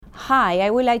Hi, I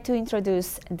would like to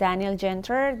introduce Daniel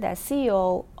Genter, the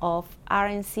CEO of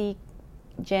RNC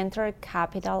Genter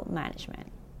Capital Management.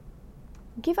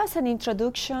 Give us an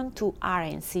introduction to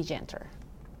RNC Genter.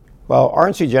 Well,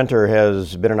 RNC Genter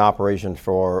has been in operation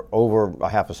for over a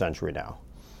half a century now.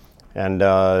 And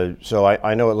so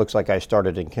I know it looks like I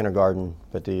started in kindergarten,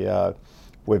 but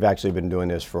we've actually been doing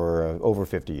this for over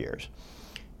 50 years.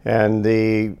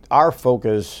 And our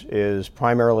focus is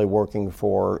primarily working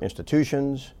for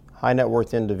institutions, high net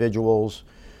worth individuals,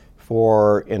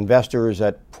 for investors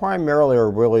that primarily are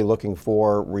really looking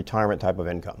for retirement type of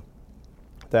income.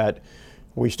 That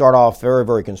we start off very,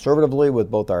 very conservatively with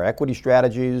both our equity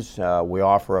strategies. We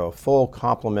offer a full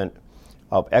complement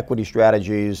of equity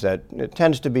strategies that it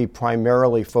tends to be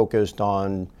primarily focused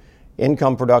on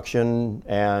income production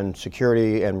and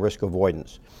security and risk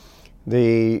avoidance.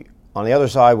 On the other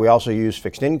side, we also use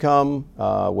fixed income,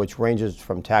 which ranges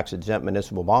from tax-exempt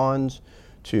municipal bonds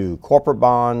to corporate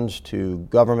bonds to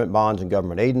government bonds and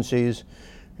government agencies.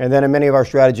 And then in many of our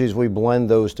strategies, we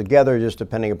blend those together just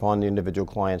depending upon the individual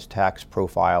client's tax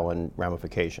profile and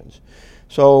ramifications.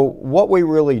 So what we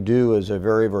really do is a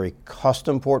very, very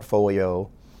custom portfolio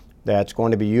that's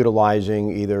going to be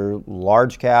utilizing either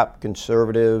large cap,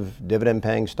 conservative, dividend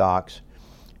paying stocks,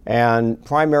 and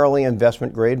primarily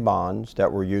investment grade bonds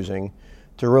that we're using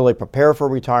to really prepare for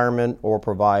retirement or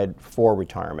provide for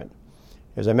retirement.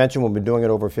 As I mentioned, we've been doing it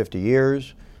over 50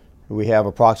 years. We have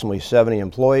approximately 70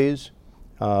 employees.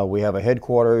 We have a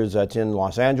headquarters that's in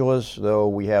Los Angeles, though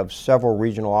we have several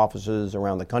regional offices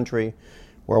around the country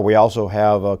where we also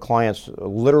have clients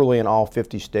literally in all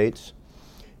 50 states,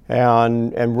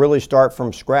 and really start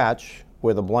from scratch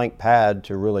with a blank pad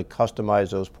to really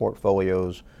customize those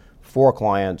portfolios for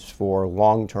clients for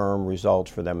long-term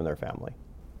results for them and their family.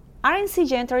 RNC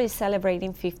Genter is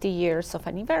celebrating 50 years of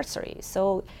anniversary,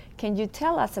 so can you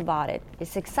tell us about it?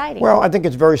 It's exciting. Well, I think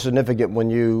it's very significant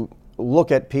when you look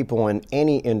at people in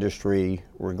any industry,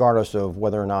 regardless of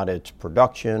whether or not it's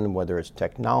production, whether it's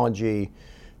technology,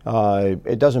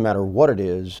 it doesn't matter what it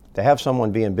is. To have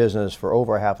someone be in business for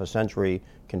over half a century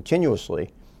continuously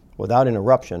without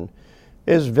interruption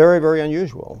is very, very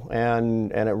unusual,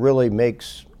 and it really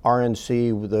makes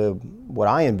RNC, what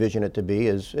I envision it to be,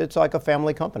 is it's like a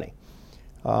family company.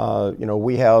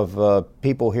 We have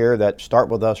people here that start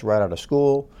with us right out of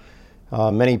school.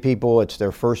 Many people, it's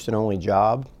their first and only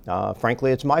job.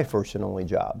 Frankly, it's my first and only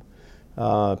job.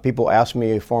 People ask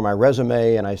me for my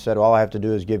resume, and I said, all I have to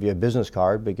do is give you a business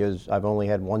card because I've only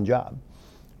had one job.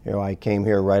 I came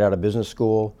here right out of business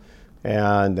school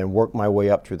and then worked my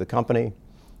way up through the company.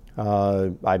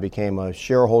 I became a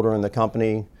shareholder in the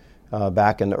company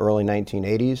back in the early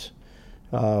 1980s.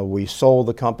 We sold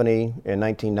the company in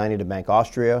 1990 to Bank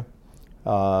Austria,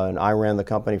 and I ran the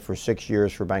company for 6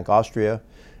 years for Bank Austria,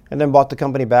 and then bought the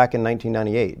company back in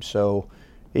 1998. So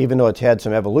even though it's had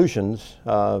some evolutions,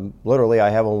 literally I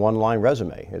have a one-line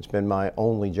resume. It's been my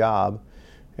only job,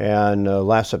 and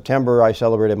last September I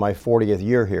celebrated my 40th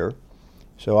year here.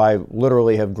 So I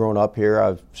literally have grown up here.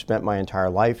 I've spent my entire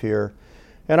life here.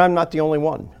 And I'm not the only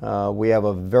one. We have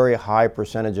a very high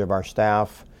percentage of our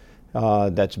staff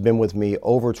that's been with me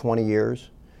over 20 years.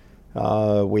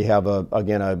 We have,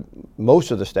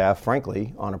 most of the staff,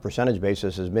 frankly, on a percentage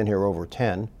basis, has been here over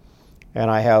 10. And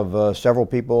I have several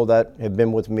people that have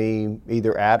been with me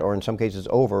either at or in some cases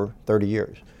over 30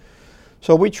 years.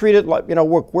 So we treat it like,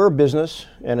 we're a business,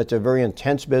 and it's a very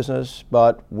intense business,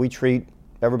 but we treat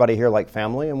everybody here like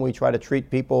family, and we try to treat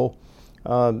people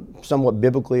somewhat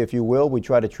biblically, if you will. We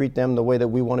try to treat them the way that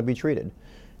we want to be treated.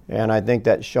 And I think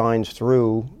that shines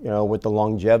through, with the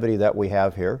longevity that we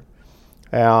have here.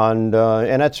 And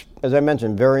that's, as I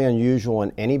mentioned, very unusual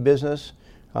in any business,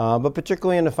 but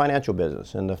particularly in the financial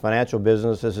business. In the financial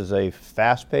business, this is a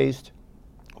fast-paced,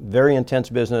 very intense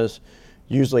business,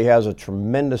 usually has a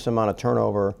tremendous amount of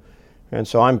turnover. And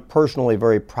so I'm personally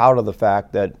very proud of the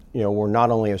fact that, we're not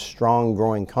only a strong,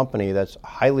 growing company that's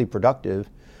highly productive,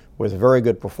 with very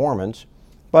good performance,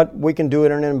 but we can do it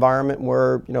in an environment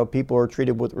where people are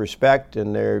treated with respect,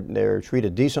 and they're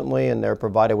treated decently, and they're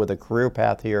provided with a career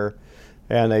path here,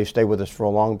 and they stay with us for a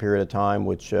long period of time,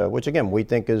 which again we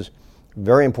think is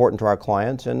very important to our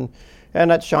clients, and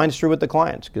that shines through with the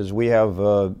clients, because we have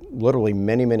literally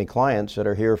many clients that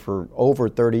are here for over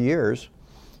 30 years,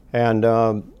 and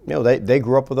they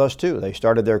grew up with us too. They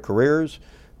started their careers,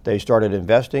 they started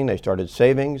investing, they started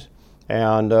savings.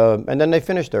 And then they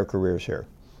finish their careers here.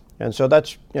 And so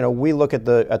that's, we look at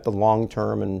the long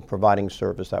term and providing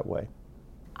service that way.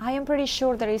 I am pretty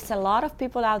sure there is a lot of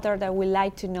people out there that would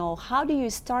like to know, how do you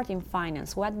start in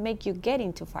finance? What made you get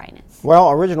into finance?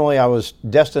 Well, originally I was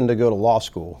destined to go to law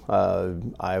school.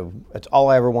 It's all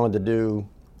I ever wanted to do.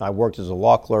 I worked as a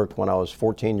law clerk when I was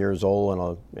 14 years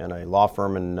old in a law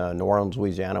firm in New Orleans,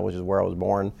 Louisiana, which is where I was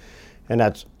born. And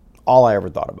that's all I ever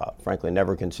thought about. Frankly,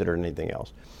 never considered anything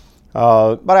else.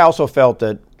 But I also felt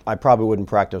that I probably wouldn't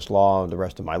practice law the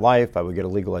rest of my life. I would get a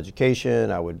legal education.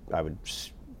 I would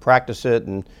practice it,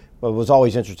 and was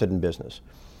always interested in business.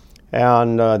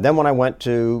 And then when I went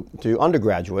to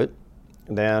undergraduate,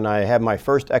 then I had my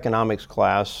first economics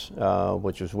class,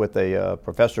 which was with a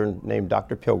professor named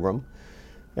Dr. Pilgrim.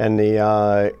 And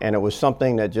it was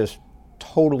something that just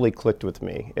totally clicked with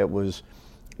me. It was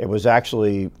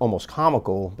actually almost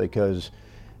comical because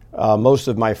most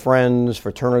of my friends,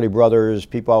 fraternity brothers,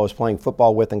 people I was playing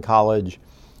football with in college,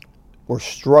 were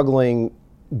struggling,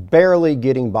 barely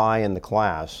getting by in the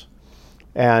class.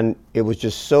 And it was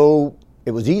just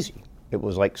it was easy. It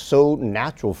was like so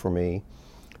natural for me.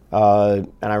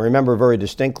 And I remember very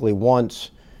distinctly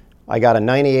once I got a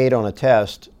 98 on a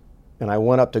test, and I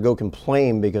went up to go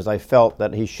complain because I felt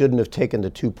that he shouldn't have taken the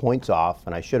 2 points off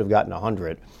and I should have gotten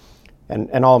 100.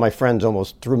 And all of my friends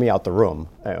almost threw me out the room,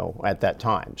 at that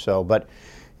time. But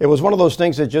it was one of those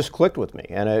things that just clicked with me,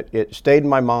 and it stayed in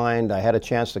my mind. I had a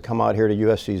chance to come out here to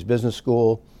USC's business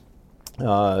school,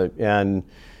 and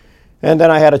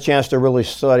then I had a chance to really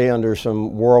study under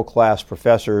some world-class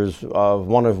professors,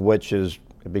 one of which has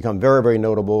become very, very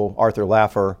notable, Arthur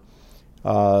Laffer,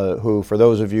 who, for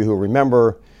those of you who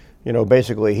remember,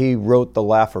 basically he wrote the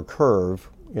Laffer curve,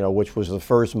 which was the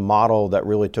first model that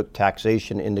really took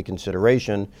taxation into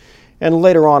consideration. And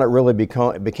later on, it really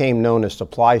became known as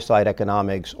supply-side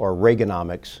economics, or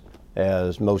Reaganomics,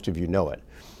 as most of you know it.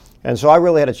 And so I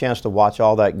really had a chance to watch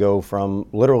all that go from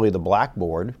literally the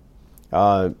blackboard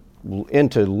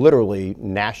into literally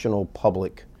national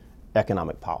public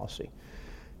economic policy.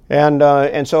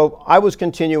 And so I was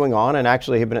continuing on, and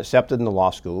actually had been accepted in the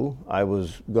law school. I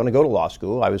was going to go to law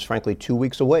school. I was frankly 2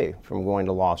 weeks away from going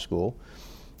to law school.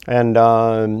 And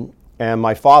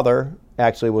my father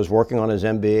actually was working on his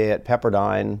MBA at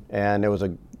Pepperdine, and there was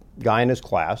a guy in his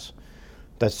class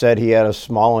that said he had a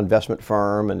small investment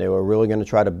firm and they were really going to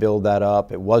try to build that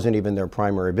up. It wasn't even their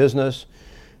primary business.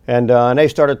 And they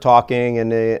started talking,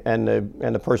 and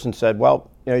the person said,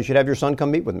 well, you should have your son come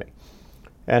meet with me.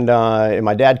 And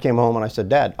my dad came home, and I said,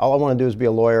 Dad, all I want to do is be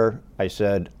a lawyer. I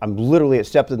said, I'm literally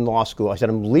accepted in law school. I said,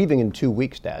 I'm leaving in 2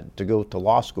 weeks, Dad, to go to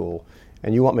law school,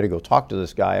 and you want me to go talk to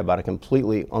this guy about a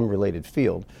completely unrelated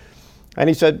field? And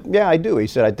he said, yeah, I do. He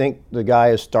said, I think the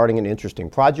guy is starting an interesting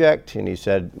project. And he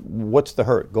said, what's the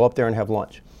hurt? Go up there and have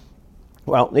lunch.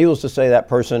 Well, needless to say, that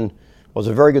person was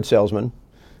a very good salesman.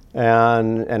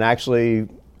 And actually,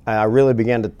 I really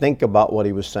began to think about what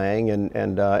he was saying.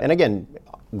 And again,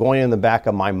 going in the back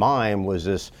of my mind was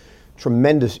this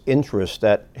tremendous interest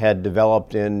that had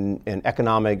developed in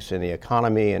economics and the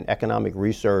economy and economic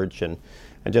research, and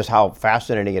just how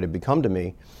fascinating it had become to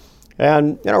me.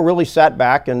 And really sat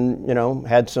back and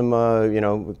had some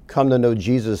come to know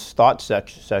Jesus thought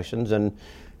sessions,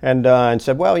 and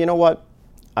said, well, you know what?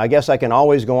 I guess I can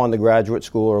always go on to graduate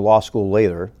school or law school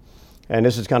later. And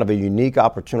this is kind of a unique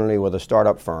opportunity with a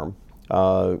startup firm.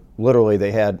 Literally,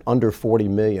 they had under 40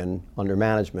 million under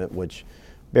management, which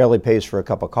barely pays for a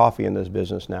cup of coffee in this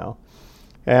business now.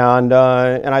 And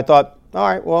I thought, all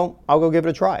right, well, I'll go give it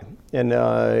a try. And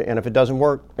if it doesn't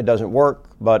work, it doesn't work.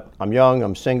 But I'm young,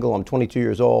 I'm single, I'm 22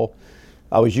 years old.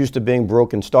 I was used to being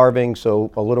broke and starving,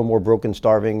 so a little more broke and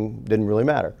starving didn't really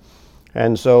matter.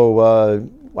 And so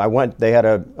I went. They had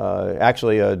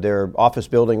their office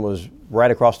building was right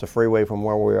across the freeway from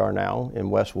where we are now in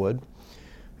Westwood.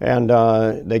 And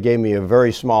they gave me a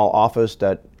very small office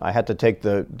that I had to take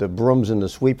the brooms and the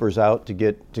sweepers out to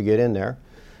get in there.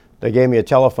 They gave me a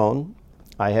telephone.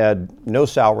 I had no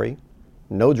salary,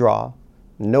 no draw,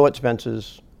 no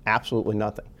expenses, absolutely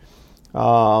nothing.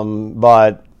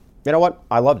 But you know what?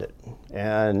 I loved it.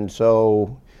 And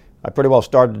so I pretty well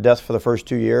starved to death for the first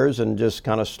 2 years and just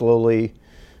kind of slowly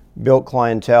built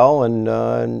clientele, and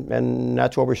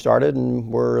that's where we started, and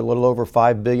we're a little over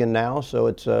 $5 billion now. So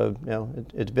it's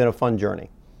it's been a fun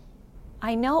journey.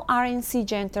 I know RNC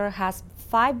Genter has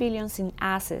 $5 billion in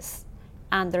assets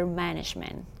under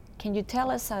management. Can you tell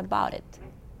us about it?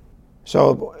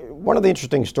 So one of the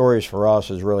interesting stories for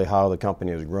us is really how the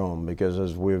company has grown, because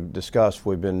as we've discussed,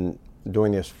 we've been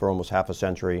doing this for almost half a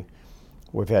century.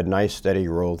 We've had nice, steady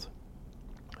growth.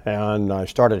 And I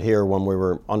started here when we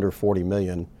were under 40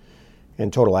 million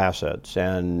in total assets,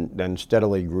 and then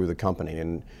steadily grew the company.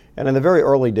 And in the very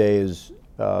early days,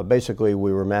 Basically,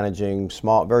 we were managing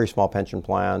very small pension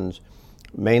plans,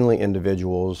 mainly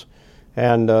individuals.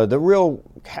 And the real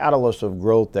catalyst of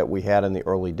growth that we had in the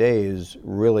early days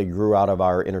really grew out of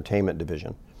our entertainment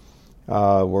division.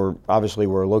 We're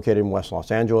located in West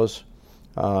Los Angeles.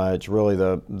 It's really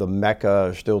the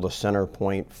mecca, still the center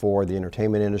point for the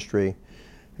entertainment industry.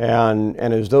 And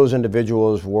as those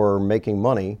individuals were making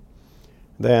money,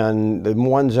 then the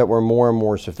ones that were more and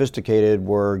more sophisticated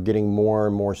were getting more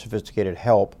and more sophisticated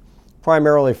help,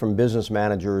 primarily from business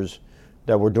managers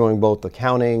that were doing both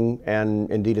accounting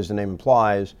and, indeed, as the name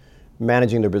implies,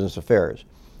 managing their business affairs.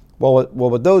 Well,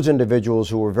 with those individuals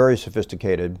who were very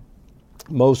sophisticated,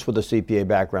 most with a CPA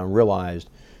background realized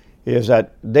is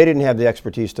that they didn't have the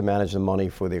expertise to manage the money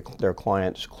for their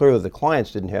clients. Clearly, the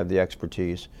clients didn't have the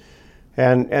expertise.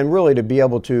 And really to be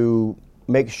able to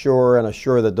make sure and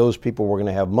assure that those people were going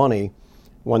to have money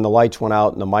when the lights went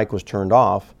out and the mic was turned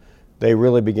off, they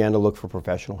really began to look for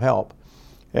professional help.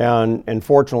 And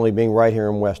fortunately, being right here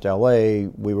in West LA,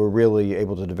 we were really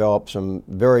able to develop some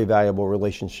very valuable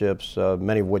relationships,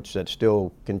 many of which that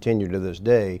still continue to this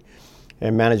day,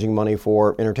 and managing money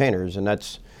for entertainers. And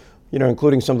that's,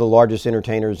 including some of the largest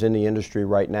entertainers in the industry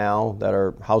right now that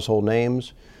are household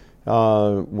names.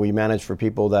 We manage for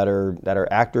people that are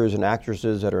actors and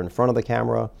actresses that are in front of the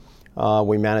camera.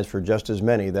 We manage for just as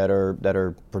many that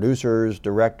are producers,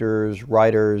 directors,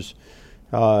 writers,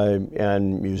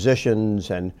 and musicians,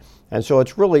 and so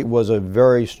it really was a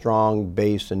very strong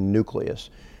base and nucleus.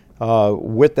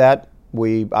 With that,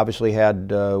 we obviously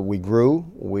we grew,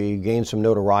 we gained some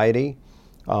notoriety,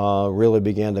 really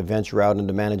began to venture out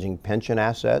into managing pension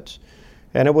assets.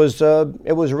 And it was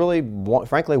really,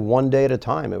 frankly, one day at a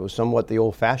time. It was somewhat the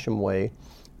old-fashioned way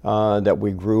that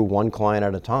we grew one client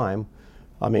at a time.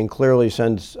 I mean, clearly,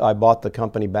 since I bought the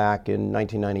company back in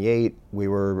 1998, we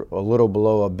were a little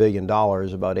below $1 billion,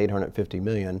 about $850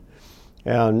 million,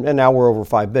 and now we're over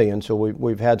 $5 billion. So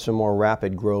we've had some more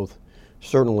rapid growth,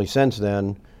 certainly since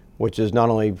then, which is not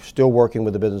only still working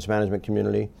with the business management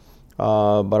community,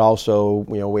 but also,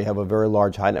 we have a very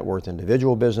large high net worth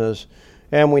individual business.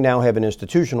 And we now have an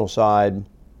institutional side,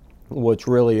 which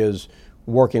really is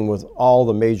working with all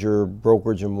the major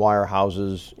brokerage and wire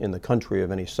houses in the country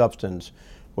of any substance,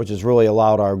 which has really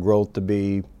allowed our growth to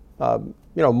be,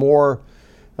 more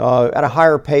at a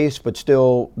higher pace, but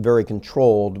still very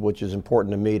controlled, which is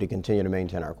important to me to continue to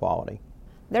maintain our quality.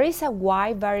 There is a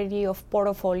wide variety of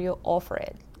portfolio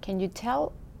offered. Can you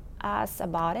tell us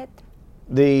about it?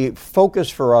 The focus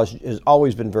for us has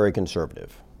always been very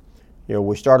conservative.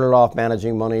 We started off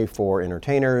managing money for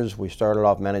entertainers. We started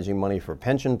off managing money for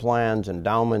pension plans,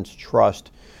 endowments,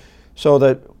 trust. So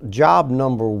that job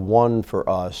number one for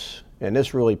us, and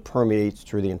this really permeates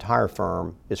through the entire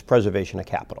firm, is preservation of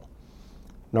capital.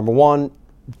 Number one,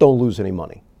 don't lose any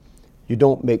money. You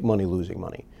don't make money losing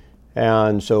money.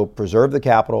 And so preserve the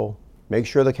capital, make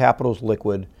sure the capital is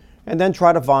liquid, and then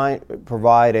try to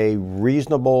provide a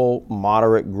reasonable,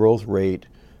 moderate growth rate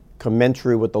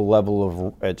commensurate with the level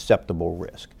of acceptable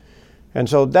risk. And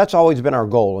so that's always been our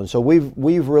goal. And so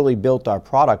we've really built our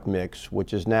product mix,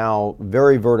 which is now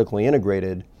very vertically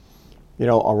integrated,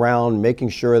 around making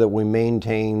sure that we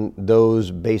maintain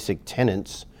those basic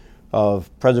tenets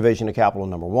of preservation of capital,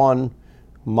 number one,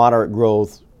 moderate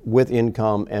growth with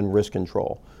income and risk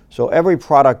control. So every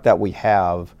product that we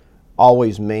have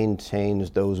always maintains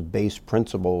those base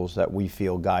principles that we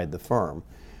feel guide the firm.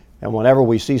 And whenever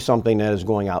we see something that is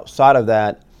going outside of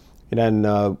that, then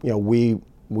we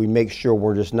make sure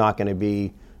we're just not going to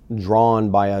be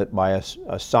drawn by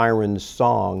a siren's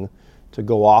song to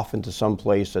go off into some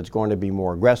place that's going to be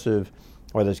more aggressive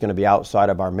or that's going to be outside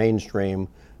of our mainstream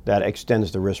that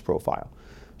extends the risk profile.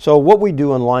 So what we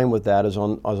do in line with that is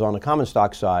on the common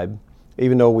stock side,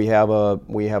 even though we have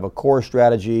a core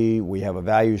strategy, we have a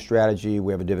value strategy,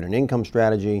 we have a dividend income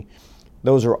strategy,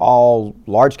 those are all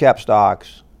large cap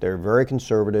stocks. They're very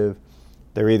conservative.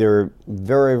 They're either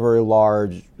very, very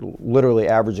large, literally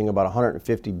averaging about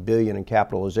 150 billion in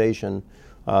capitalization,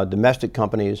 domestic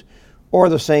companies, or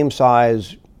the same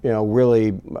size,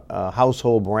 really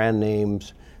household brand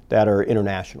names that are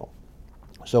international.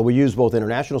 So we use both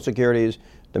international securities,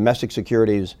 domestic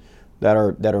securities that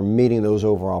are meeting those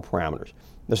overall parameters.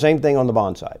 The same thing on the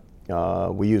bond side.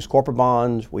 We use corporate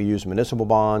bonds, we use municipal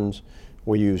bonds,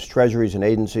 we use treasuries and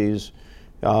agencies.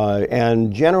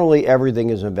 And generally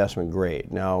everything is investment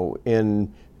grade. Now,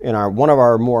 in one of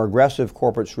our more aggressive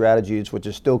corporate strategies, which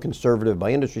is still conservative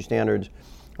by industry standards,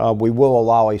 we will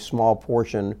allow a small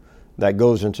portion that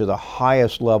goes into the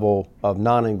highest level of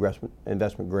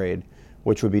non-investment grade,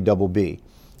 which would be double B.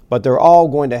 But they're all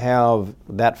going to have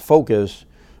that focus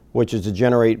which is to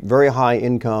generate very high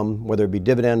income, whether it be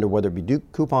dividend or whether it be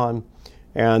coupon,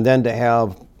 and then to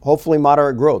have hopefully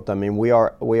moderate growth. I mean, we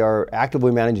are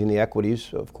actively managing the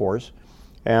equities, of course,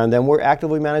 and then we're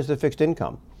actively managing the fixed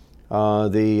income.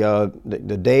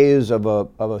 The days of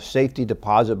a safety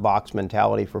deposit box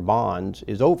mentality for bonds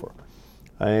is over.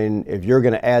 And if you're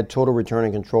going to add total return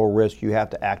and control risk, you have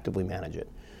to actively manage it.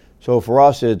 So for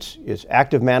us, it's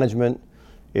active management,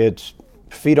 it's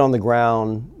feet on the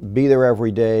ground, be there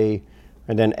every day,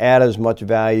 and then add as much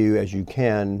value as you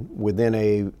can within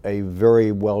a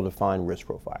very well-defined risk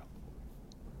profile.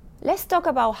 Let's talk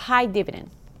about high dividend.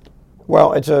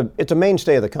 Well, it's a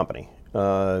mainstay of the company.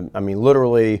 I mean,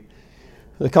 literally,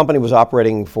 the company was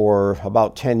operating for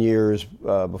about 10 years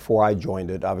before I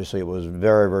joined it. Obviously, it was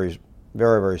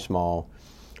very small.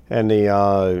 And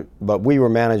but we were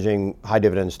managing high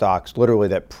dividend stocks literally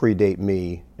that predate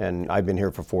me, and I've been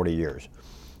here for 40 years.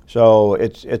 So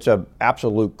it's an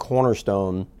absolute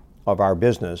cornerstone of our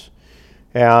business.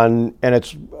 And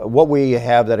it's what we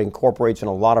have that incorporates in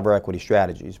a lot of our equity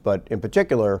strategies. But in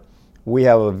particular, we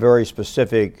have a very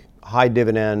specific high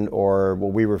dividend, or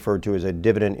what we refer to as a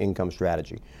dividend income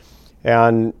strategy.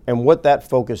 And what that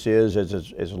focus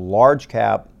is large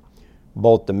cap,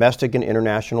 both domestic and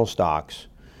international stocks.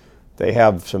 They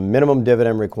have some minimum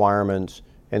dividend requirements,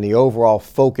 and the overall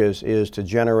focus is to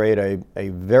generate a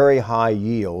very high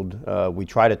yield. We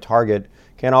try to target,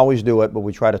 can't always do it, but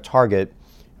we try to target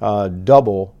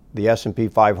double the S&P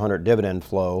 500 dividend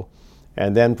flow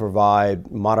and then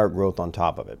provide moderate growth on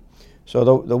top of it.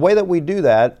 So the way that we do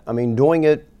that, I mean, doing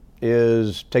it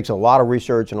takes a lot of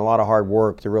research and a lot of hard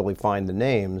work to really find the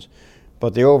names,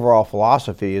 but the overall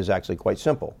philosophy is actually quite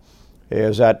simple.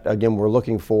 Is that, again, we're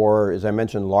looking for, as I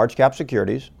mentioned, large cap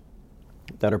securities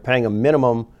that are paying a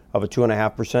minimum of a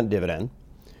 2.5% dividend.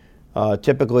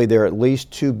 Typically, they're at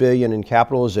least $2 billion in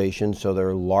capitalization, so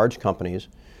they're large companies.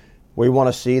 We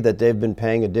want to see that they've been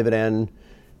paying a dividend,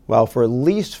 well, for at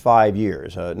least 5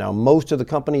 years. Now, most of the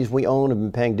companies we own have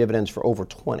been paying dividends for over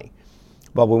 20.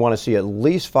 But we want to see at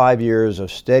least 5 years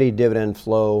of steady dividend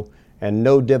flow and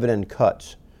no dividend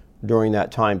cuts during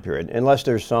that time period, unless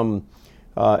there's some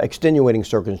extenuating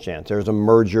circumstance. There's a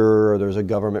merger or there's a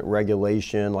government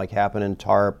regulation like happened in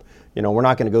TARP. You know, we're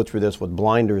not going to go through this with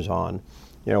blinders on.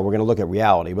 You know, we're going to look at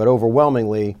reality. But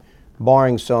overwhelmingly,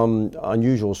 barring some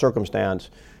unusual circumstance,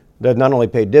 they've not only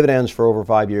paid dividends for over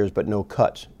 5 years, but no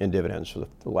cuts in dividends for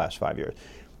the last 5 years.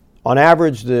 On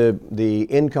average, the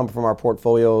income from our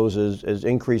portfolios is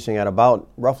increasing at about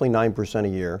roughly 9% a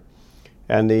year.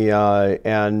 And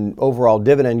and overall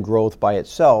dividend growth by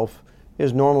itself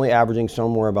is normally averaging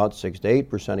somewhere about 6 to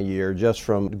 8% a year just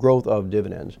from growth of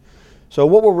dividends. So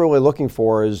what we're really looking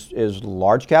for is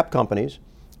large cap companies,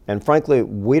 and frankly,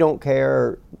 we don't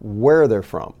care where they're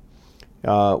from.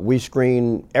 We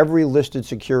screen every listed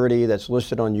security that's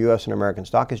listed on U.S. and American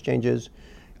stock exchanges.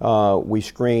 We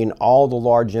screen all the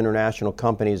large international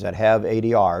companies that have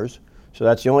ADRs. So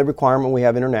that's the only requirement we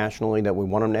have internationally, that we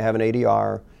want them to have an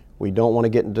ADR. We don't want to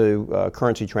get into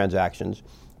currency transactions.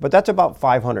 But that's about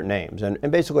 500 names.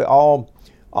 And basically all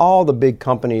the big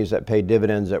companies that pay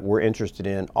dividends that we're interested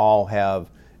in all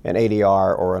have an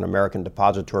ADR or an American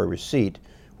depository receipt,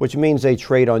 which means they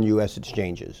trade on U.S.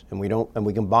 exchanges. And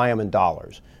we can buy them in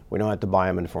dollars. We don't have to buy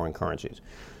them in foreign currencies.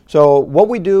 So what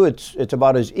we do, it's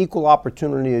about as equal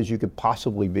opportunity as you could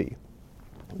possibly be.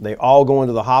 They all go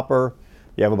into the hopper.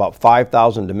 You have about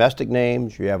 5,000 domestic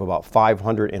names. You have about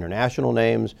 500 international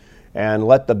names. And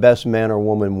let the best man or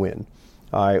woman win.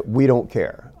 We don't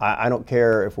care. I don't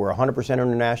care if we're 100%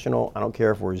 international. I don't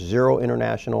care if we're zero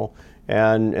international.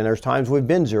 And there's times we've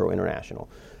been zero international.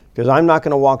 Because I'm not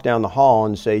going to walk down the hall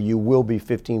and say you will be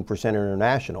 15%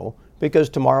 international, because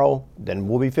tomorrow then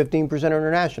we'll be 15%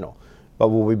 international. But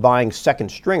we'll be buying second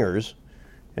stringers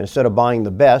instead of buying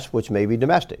the best, which may be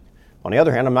domestic. On the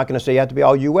other hand, I'm not going to say you have to be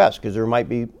all U.S., because there might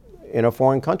be, in a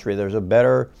foreign country, there's a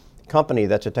better company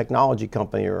that's a technology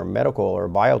company or a medical or a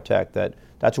biotech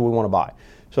that's what we want to buy.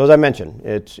 So as I mentioned,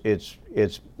 it's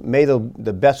may the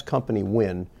best company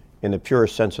win in the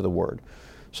purest sense of the word.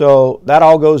 So that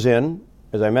all goes in.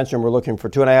 As I mentioned, we're looking for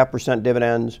 2.5%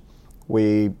 dividends.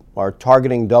 We are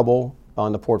targeting double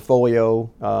on the portfolio,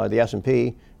 the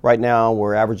S&P. Right now,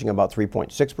 we're averaging about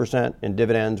 3.6% in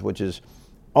dividends, which is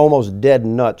almost dead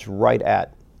nuts, right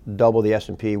at double the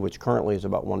S&P, which currently is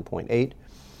about 1.8.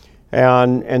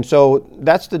 And so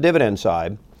that's the dividend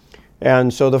side.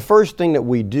 And so the first thing that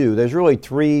we do, there's really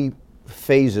 3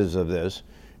 phases of this.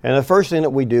 And the first thing that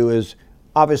we do is,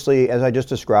 obviously, as I just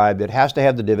described, it has to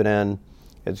have the dividend.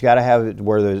 It's got to have it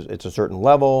where it's a certain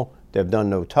level. They've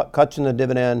done no cuts in the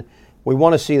dividend. We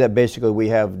want to see that basically we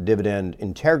have dividend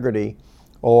integrity,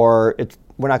 or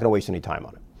we're not going to waste any time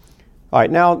on it. All right,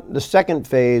 now the second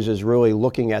phase is really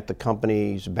looking at the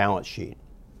company's balance sheet.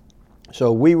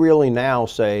 So we really now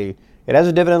say it has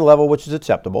a dividend level which is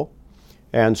acceptable,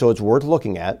 and so it's worth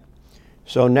looking at.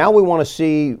 So now we want to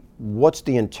see what's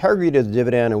the integrity of the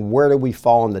dividend and where do we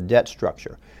fall in the debt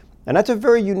structure. And that's a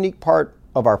very unique part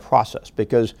of our process,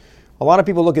 because a lot of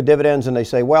people look at dividends and they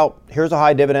say, well, here's a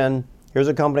high dividend, here's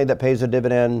a company that pays a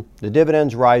dividend, the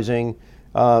dividend's rising,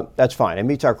 that's fine, it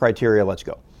meets our criteria, let's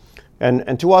go.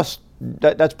 And to us,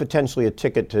 that's potentially a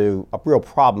ticket to a real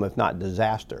problem, if not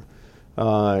disaster.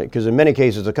 Because in many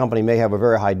cases, the company may have a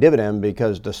very high dividend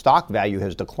because the stock value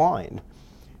has declined.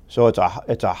 So it's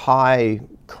a high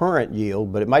current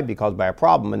yield, but it might be caused by a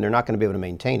problem and they're not going to be able to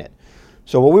maintain it.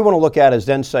 So what we want to look at is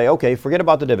then say, okay, forget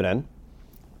about the dividend.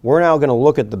 We're now going to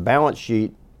look at the balance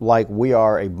sheet like we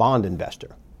are a bond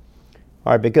investor.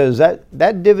 All right, because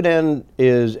that dividend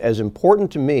is as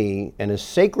important to me and as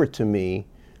sacred to me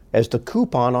as the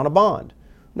coupon on a bond.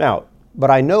 Now, but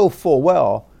I know full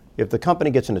well if the company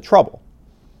gets into trouble,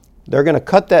 they're going to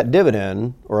cut that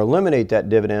dividend or eliminate that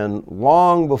dividend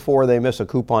long before they miss a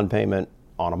coupon payment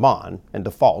on a bond and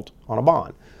default on a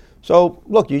bond. So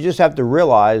look, you just have to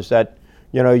realize that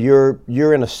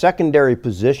you're in a secondary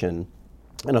position,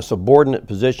 in a subordinate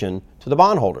position to the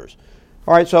bondholders.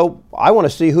 All right, so I want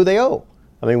to see who they owe.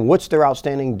 I mean, what's their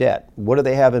outstanding debt? What do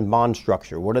they have in bond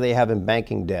structure? What do they have in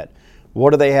banking debt?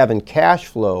 What do they have in cash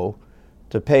flow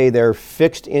to pay their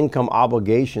fixed income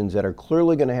obligations that are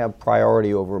clearly going to have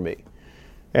priority over me?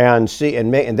 And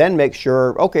then make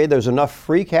sure, okay, there's enough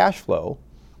free cash flow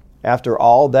after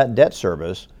all that debt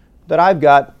service that I've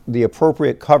got the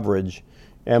appropriate coverage,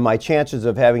 and my chances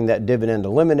of having that dividend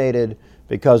eliminated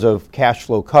because of cash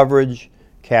flow coverage,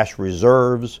 cash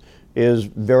reserves, is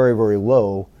very, very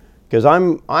low, because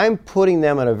I'm putting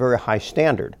them at a very high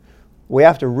standard. We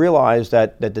have to realize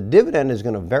that the dividend is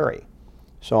going to vary.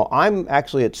 So I'm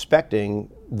actually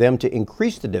expecting them to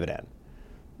increase the dividend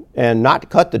and not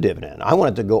cut the dividend. I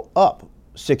want it to go up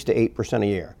 6 to 8% a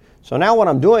year. So now what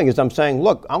I'm doing is I'm saying,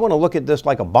 look, I want to look at this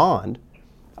like a bond.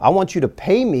 I want you to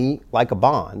pay me like a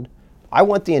bond. I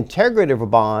want the integrity of a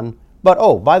bond, but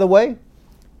oh, by the way,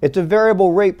 it's a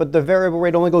variable rate, but the variable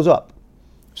rate only goes up.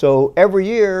 So every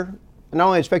year, not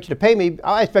only expect you to pay me,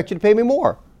 I expect you to pay me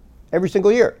more every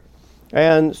single year.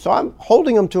 And so I'm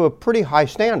holding them to a pretty high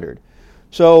standard.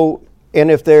 So, and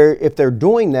if they're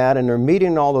doing that and they're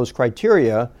meeting all those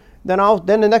criteria, then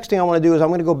the next thing I want to do is I'm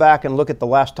going to go back and look at the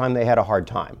last time they had a hard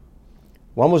time.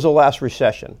 When was the last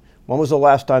recession? When was the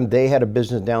last time they had a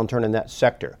business downturn in that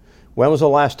sector? When was the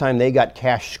last time they got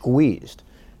cash squeezed?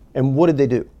 And what did they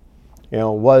do?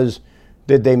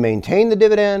 Did they maintain the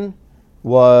dividend?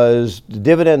 Was the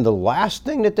dividend the last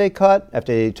thing that they cut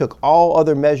after they took all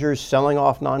other measures, selling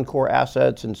off non-core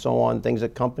assets and so on, things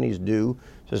that companies do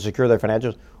to secure their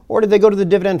financials? Or did they go to the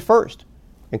dividend first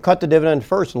and cut the dividend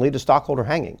first and leave the stockholder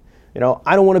hanging?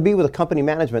 I don't want to be with a company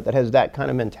management that has that kind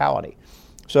of mentality.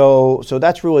 So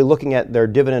that's really looking at their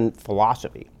dividend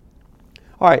philosophy.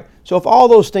 All right, so if all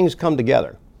those things come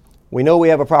together, we know we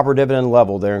have a proper dividend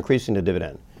level, they're increasing the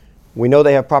dividend. We know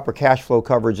they have proper cash flow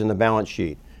coverage in the balance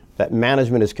sheet, that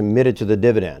management is committed to the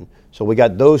dividend. So we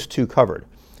got those two covered.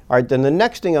 All right, then the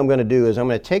next thing I'm going to do is I'm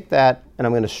going to take that and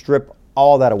I'm going to strip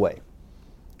all that away.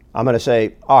 I'm going to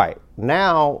say, all right,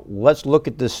 now let's look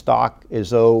at this stock as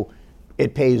though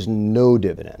it pays no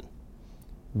dividend.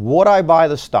 Would I buy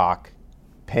the stock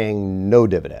paying no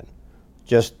dividend?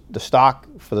 Just the stock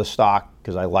for the stock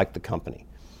because I like the company.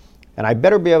 And I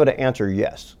better be able to answer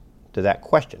yes to that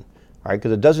question. All right,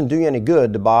 because it doesn't do you any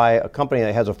good to buy a company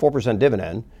that has a 4%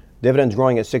 dividend, dividend's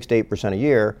growing at 6 to 8% a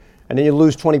year, and then you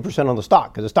lose 20% on the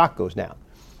stock because the stock goes down.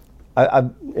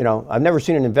 I've never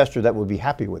seen an investor that would be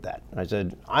happy with that. And I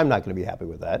said, I'm not going to be happy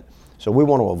with that, so we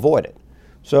want to avoid it.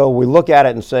 So we look at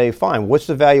it and say, fine, what's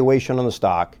the valuation on the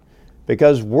stock?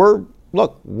 Because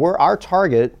our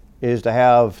target is to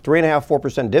have 3.5%,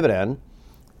 4% dividend.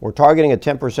 We're targeting a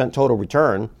 10% total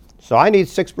return, so I need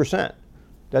 6%.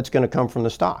 That's going to come from the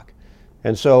stock.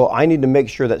 And so I need to make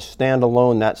sure that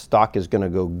standalone, that stock is going to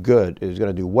go good, is going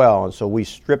to do well. And so we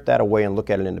strip that away and look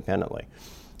at it independently.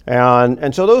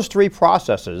 And so those three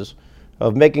processes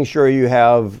of making sure you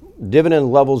have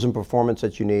dividend levels and performance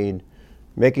that you need,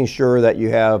 making sure that you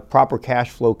have proper cash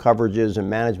flow coverages and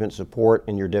management support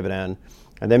in your dividend,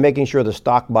 and then making sure the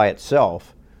stock by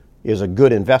itself is a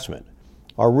good investment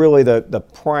are really the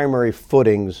primary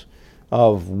footings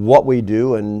of what we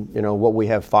do and what we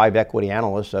have 5 equity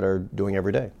analysts that are doing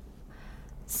every day.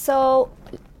 So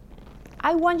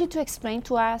I want you to explain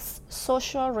to us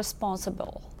social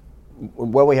responsible.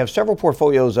 Well, we have several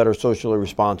portfolios that are socially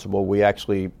responsible. We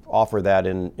actually offer that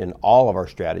in all of our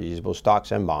strategies, both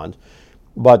stocks and bonds.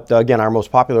 But again, our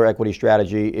most popular equity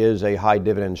strategy is a high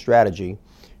dividend strategy,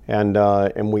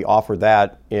 and we offer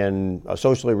that in a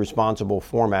socially responsible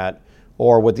format,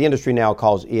 or what the industry now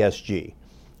calls ESG,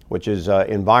 which is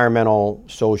environmental,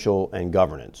 social, and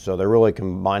governance. So they're really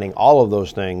combining all of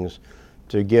those things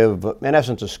to give, in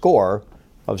essence, a score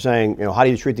of saying, how do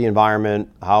you treat the environment?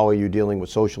 How are you dealing with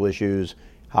social issues?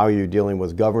 How are you dealing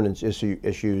with governance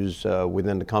issues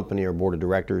within the company or board of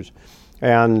directors?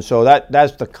 And so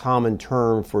that's the common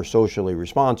term for socially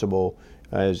responsible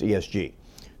as ESG.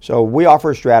 So we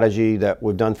offer a strategy that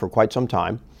we've done for quite some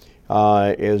time.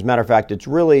 As a matter of fact, it's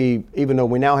really, even though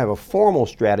we now have a formal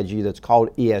strategy that's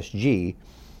called ESG,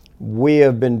 we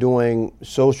have been doing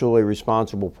socially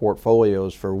responsible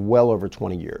portfolios for well over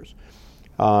 20 years.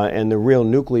 And the real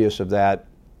nucleus of that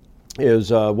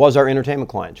was our entertainment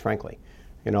clients, frankly.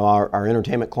 Our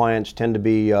entertainment clients tend to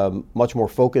be much more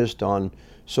focused on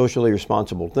socially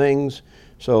responsible things.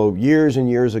 So years and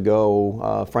years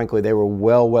ago, frankly, they were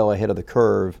well ahead of the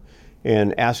curve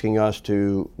in asking us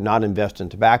to not invest in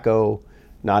tobacco,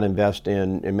 not invest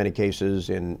in many cases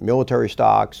in military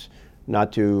stocks,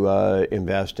 not to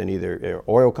invest in either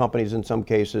oil companies in some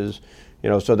cases.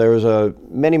 So there was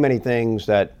many things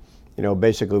that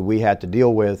basically we had to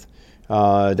deal with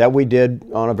that we did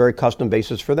on a very custom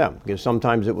basis for them, because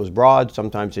sometimes it was broad,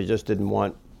 sometimes they just didn't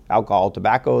want alcohol,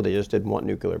 tobacco, they just didn't want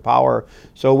nuclear power.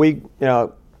 So we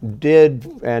did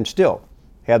and still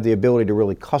have the ability to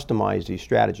really customize these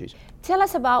strategies. Tell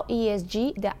us about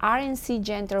ESG, the RNC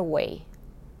Genter way.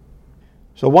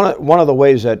 So one of the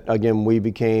ways that, again, we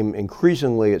became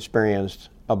increasingly experienced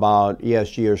about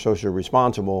ESG or socially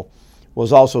responsible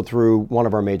was also through one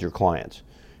of our major clients.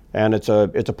 And it's a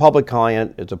public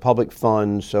client, it's a public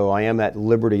fund, so I am at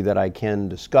liberty that I can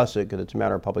discuss it because it's a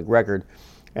matter of public record,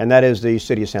 and that is the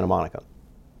City of Santa Monica.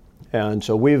 And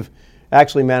so we've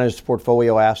actually managed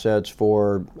portfolio assets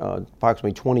for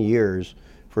approximately 20 years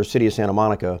for City of Santa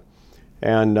Monica.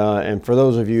 And for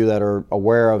those of you that are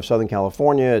aware of Southern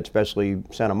California, especially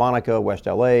Santa Monica, West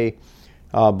LA,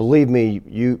 believe me,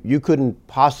 you couldn't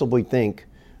possibly think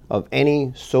of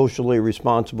any socially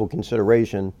responsible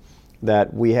consideration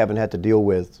that we haven't had to deal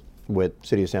with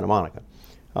City of Santa Monica.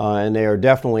 And they are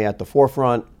definitely at the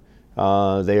forefront.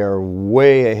 They are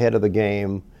way ahead of the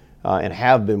game and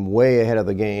have been way ahead of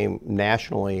the game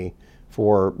nationally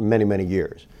for many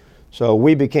years. So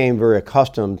we became very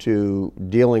accustomed to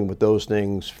dealing with those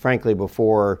things, frankly,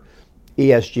 before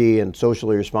ESG and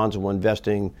socially responsible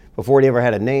investing, before it ever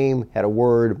had a name, had a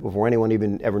word, before anyone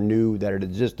even ever knew that it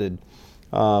existed.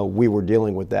 We were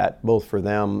dealing with that both for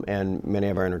them and many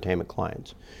of our entertainment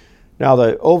clients. Now,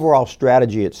 the overall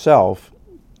strategy itself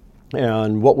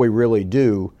and what we really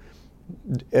do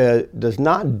does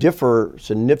not differ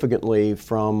significantly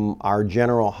from our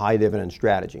general high dividend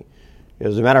strategy.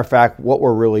 As a matter of fact, what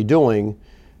we're really doing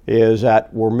is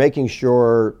that we're making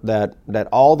sure that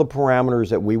all the parameters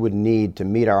that we would need to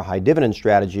meet our high dividend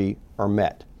strategy are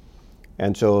met.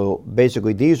 And so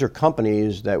basically these are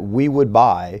companies that we would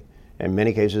buy, in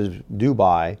many cases do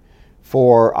buy,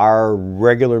 for our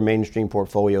regular mainstream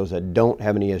portfolios that don't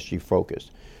have an ESG focus.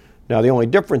 Now the only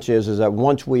difference is that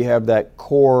once we have that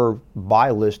core buy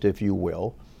list, if you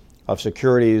will, of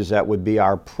securities that would be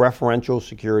our preferential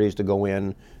securities to go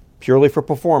in purely for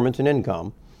performance and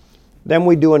income, then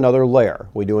we do another layer.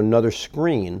 We do another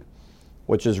screen,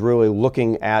 which is really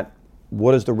looking at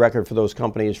what is the record for those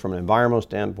companies from an environmental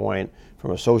standpoint, from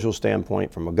a social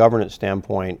standpoint, from a governance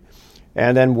standpoint,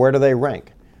 and then where do they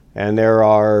rank? And there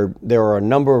are a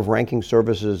number of ranking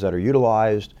services that are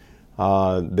utilized.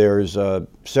 There's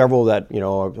several that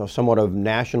are somewhat of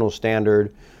national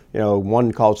standard.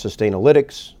 One called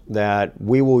Sustainalytics that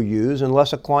we will use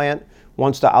unless a client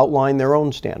wants to outline their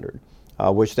own standard,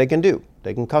 which they can do.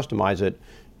 They can customize it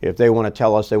if they want to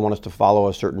tell us they want us to follow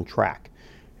a certain track.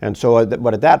 And so,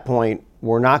 but at that point,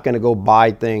 we're not going to go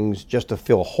buy things just to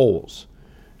fill holes.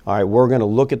 All right, we're going to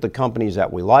look at the companies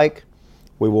that we like.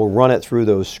 We will run it through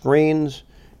those screens,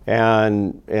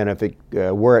 and if it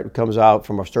where it comes out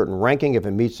from a certain ranking, if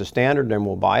it meets the standard, then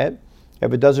we'll buy it.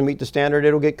 If it doesn't meet the standard,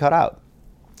 it'll get cut out.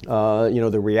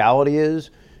 The reality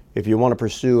is, if you want to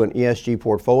pursue an ESG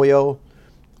portfolio,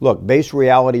 look, base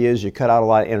reality is you cut out a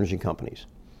lot of energy companies.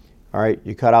 All right,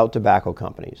 you cut out tobacco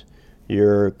companies.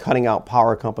 You're cutting out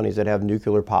power companies that have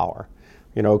nuclear power.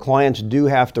 Clients do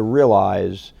have to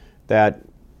realize that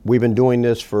we've been doing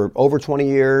this for over 20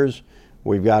 years.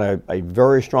 We've got a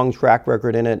very strong track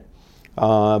record in it,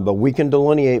 but we can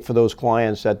delineate for those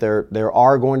clients that there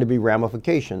are going to be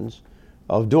ramifications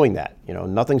of doing that.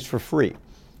 Nothing's for free.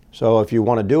 So if you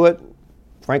want to do it,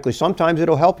 frankly, sometimes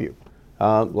it'll help you.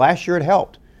 Last year it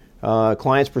helped.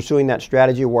 Clients pursuing that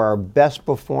strategy were our best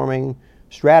performing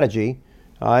strategy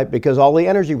because all the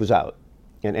energy was out,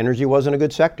 and energy wasn't a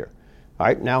good sector. All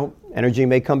right, now energy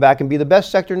may come back and be the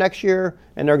best sector next year,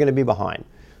 and they're going to be behind.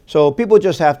 So people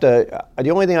just have to, the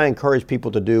only thing I encourage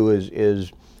people to do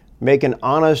is make an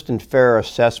honest and fair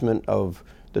assessment of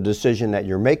the decision that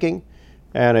you're making.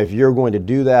 And if you're going to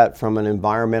do that from an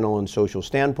environmental and social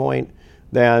standpoint,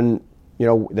 then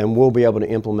we'll be able to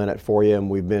implement it for you, and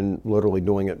we've been literally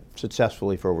doing it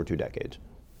successfully for over 2 decades.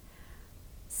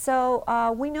 So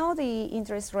we know the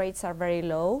interest rates are very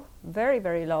low, very,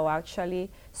 very low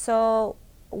actually. So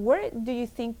where do you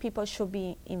think people should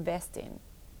be investing?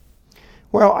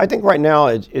 Well, I think right now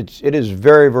it is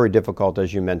very, very difficult,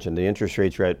 as you mentioned. The interest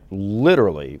rates are at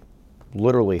literally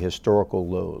historical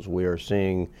lows. We are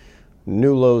seeing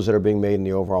new lows that are being made in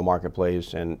the overall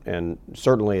marketplace, and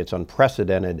certainly it's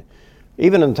unprecedented.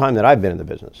 Even in the time that I've been in the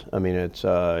business, I mean,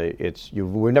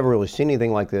 we've never really seen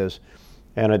anything like this,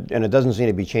 and it doesn't seem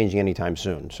to be changing anytime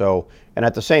soon. So, and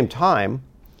at the same time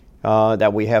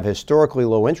that we have historically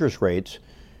low interest rates,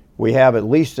 we have, at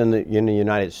least in the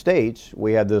United States,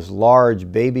 we have this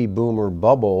large baby boomer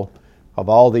bubble of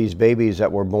all these babies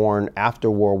that were born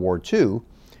after World War II.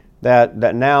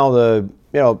 That now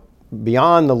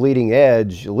beyond the leading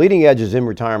edge is in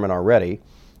retirement already.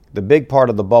 The big part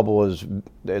of the bubble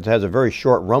it has a very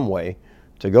short runway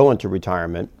to go into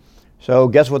retirement. So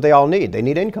guess what they all need? They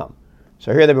need income.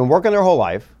 So here they've been working their whole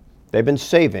life, they've been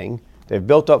saving, they've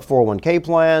built up 401k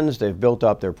plans, they've built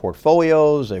up their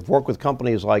portfolios, they've worked with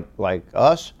companies like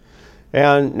us,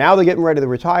 and now they're getting ready to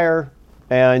retire,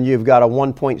 and you've got a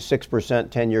 1.6%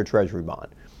 10-year treasury bond.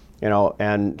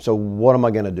 And so what am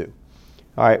I going to do?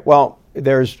 All right, well,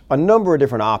 there's a number of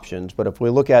different options, but if we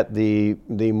look at the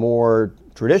more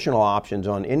traditional options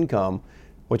on income,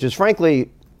 which is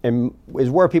frankly is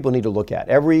where people need to look at.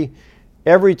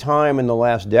 Every time in the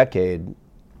last decade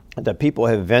that people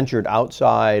have ventured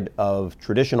outside of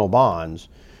traditional bonds,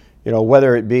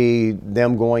 whether it be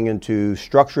them going into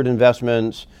structured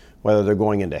investments, whether they're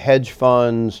going into hedge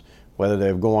funds, whether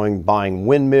they're buying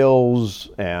windmills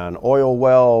and oil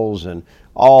wells and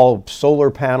all solar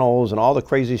panels and all the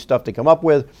crazy stuff they come up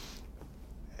with,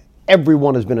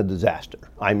 everyone has been a disaster.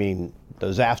 I mean,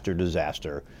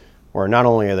 disaster, where not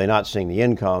only are they not seeing the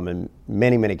income, in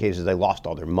many, many cases they lost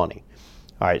all their money.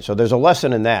 All right, so there's a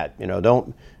lesson in that.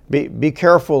 Don't be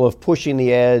careful of pushing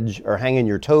the edge or hanging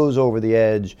your toes over the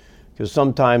edge, because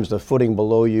sometimes the footing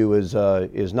below you is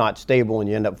not stable and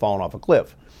you end up falling off a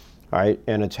cliff. All right,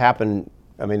 and it's happened.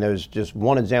 I mean, there's just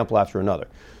one example after another.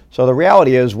 So the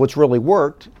reality is, what's really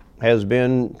worked has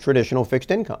been traditional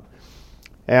fixed income.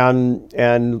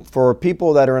 And for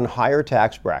people that are in higher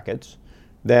tax brackets,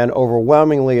 then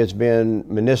overwhelmingly it's been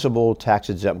municipal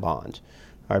tax-exempt bonds.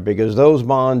 All right, because those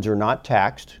bonds are not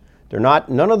taxed.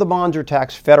 None of the bonds are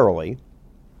taxed federally.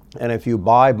 And if you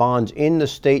buy bonds in the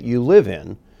state you live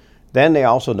in, then they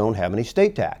also don't have any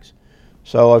state tax.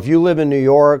 So if you live in New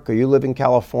York or you live in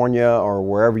California or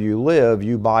wherever you live,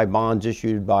 you buy bonds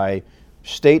issued by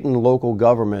state and local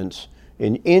governments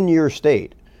in your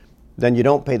state, then you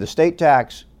don't pay the state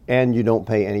tax and you don't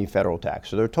pay any federal tax.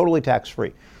 So they're totally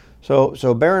tax-free.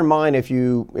 So bear in mind, if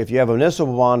you have a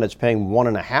municipal bond that's paying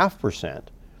 1.5%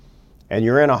 and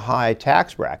you're in a high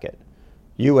tax bracket,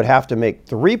 you would have to make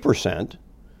 3%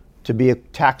 to be a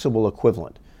taxable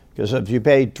equivalent. Because if you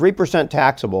paid 3%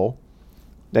 taxable,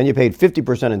 then you paid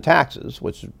 50% in taxes,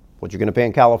 which is what you're going to pay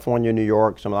in California, New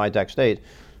York, some of the high tax states.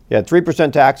 You had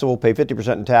 3% taxable, pay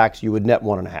 50% in tax, you would net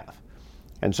 1.5.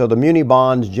 And so the muni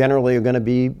bonds generally are going to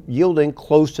be yielding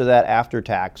close to that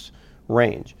after-tax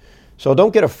range. So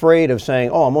don't get afraid of saying,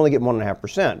 oh, I'm only getting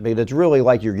 1.5%, because it's really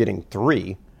like you're getting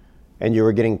 3 and you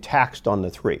were getting taxed on the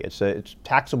 3. It's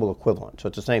taxable equivalent, so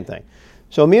it's the same thing.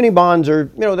 So muni bonds are,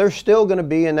 they're still going to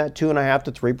be in that 2.5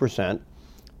 to 3%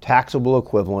 taxable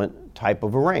equivalent type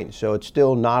of a range. So it's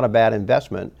still not a bad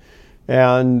investment.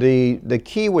 And the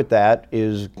key with that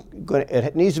is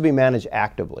it needs to be managed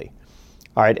actively.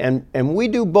 All right, and we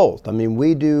do both. I mean,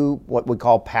 we do what we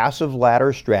call passive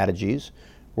ladder strategies,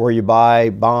 where you buy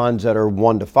bonds that are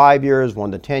 1 to 5 years,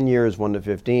 1 to 10 years, 1 to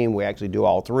 15. We actually do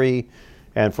all three.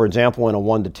 And for example, in a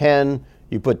 1 to 10,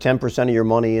 you put 10% of your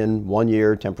money in 1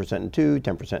 year, 10% in 2,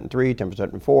 10% in 3,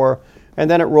 10% in 4, and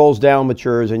then it rolls down,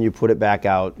 matures, and you put it back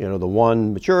out. The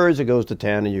 1 matures, it goes to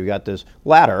 10, and you got this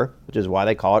ladder, which is why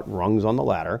they call it rungs on the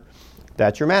ladder,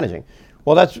 that you're managing.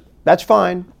 Well, that's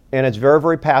fine, and it's very,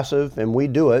 very passive, and we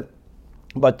do it.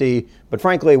 But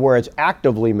frankly, where it's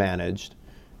actively managed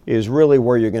is really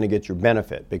where you're going to get your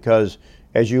benefit, because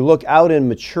as you look out in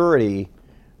maturity,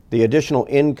 the additional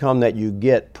income that you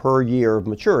get per year of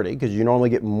maturity, because you normally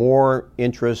get more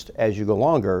interest as you go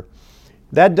longer,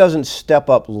 that doesn't step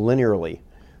up linearly.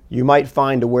 You might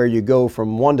find to where you go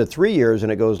from 1 to 3 years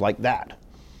and it goes like that.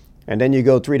 And then you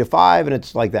go 3 to 5 and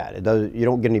it's like that. You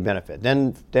don't get any benefit.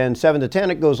 Then 7 to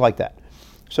 10, it goes like that.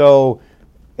 So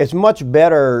it's much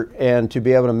better and to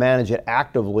be able to manage it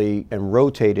actively and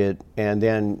rotate it and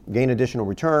then gain additional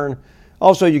return.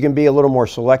 Also, you can be a little more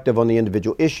selective on the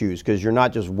individual issues because you're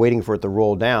not just waiting for it to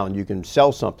roll down. You can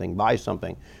sell something, buy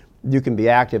something. You can be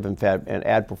active and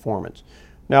add performance.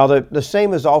 Now, the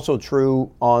same is also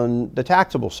true on the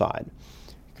taxable side,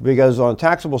 because on the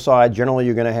taxable side, generally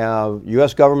you're going to have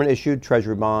U.S. government issued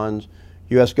treasury bonds,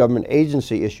 U.S. government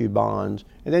agency issued bonds,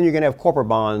 and then you're going to have corporate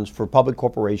bonds for public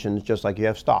corporations, just like you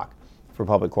have stock for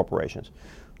public corporations.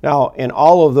 Now, in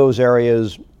all of those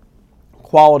areas,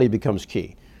 quality becomes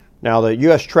key. Now, the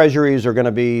U.S. Treasuries are going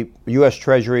to be U.S.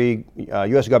 Treasury,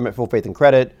 U.S. government full faith and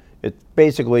credit. It's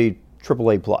basically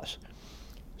AAA plus.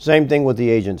 Same thing with the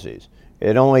agencies.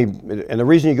 And the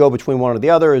reason you go between one or the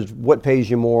other is what pays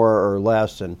you more or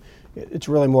less, and it's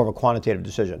really more of a quantitative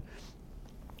decision.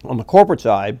 On the corporate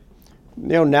side,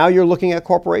 now you're looking at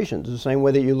corporations the same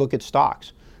way that you look at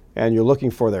stocks, and you're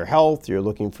looking for their health, you're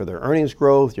looking for their earnings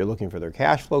growth, you're looking for their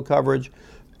cash flow coverage.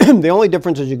 The only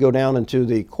difference as you go down into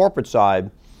the corporate side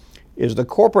is the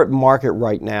corporate market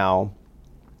right now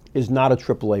is not a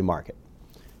AAA market.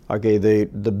 Okay,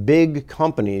 the big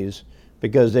companies,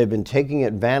 because they've been taking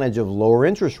advantage of lower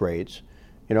interest rates,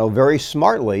 very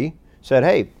smartly said,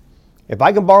 hey, if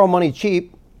I can borrow money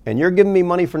cheap and you're giving me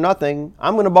money for nothing,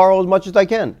 I'm going to borrow as much as I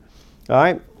can. All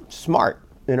right, smart.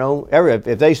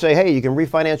 If they say, hey, you can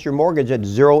refinance your mortgage at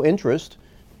 0 interest,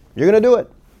 you're going to do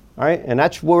it. All right, and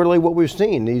that's really what we've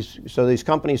seen. These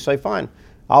companies say, fine,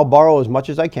 I'll borrow as much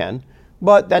as I can,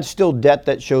 but that's still debt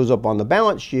that shows up on the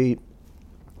balance sheet,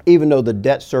 even though the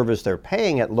debt service they're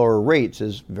paying at lower rates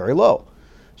is very low.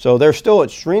 So they're still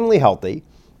extremely healthy,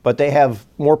 but they have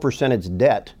more percentage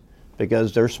debt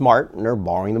because they're smart and they're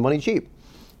borrowing the money cheap.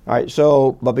 All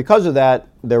right, but because of that,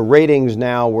 their ratings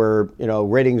now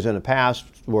ratings in the past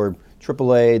were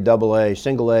AAA, AA,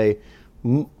 single A.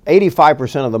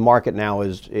 85% of the market now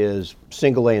is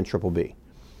single A and triple B.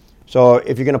 So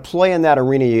if you're going to play in that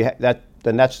arena,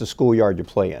 then that's the schoolyard you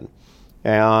play in.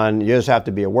 And you just have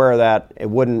to be aware of that.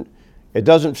 It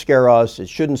doesn't scare us. It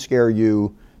shouldn't scare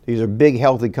you. These are big,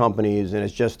 healthy companies, and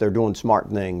it's just they're doing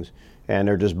smart things, and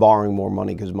they're just borrowing more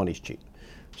money because money's cheap.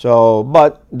 So,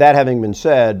 but that having been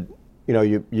said,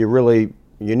 you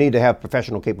need to have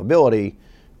professional capability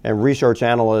and research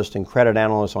analysts and credit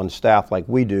analysts on staff like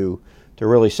we do to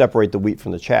really separate the wheat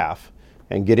from the chaff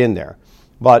and get in there.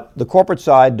 But the corporate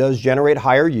side does generate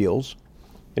higher yields.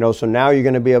 So now you're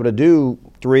going to be able to do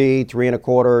 3, 3.25,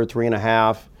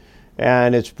 3.5,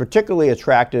 and it's particularly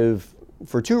attractive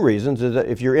for 2 reasons. Is that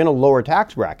if you're in a lower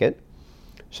tax bracket,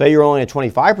 say you're only a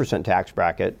 25% tax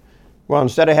bracket, well,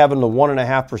 instead of having the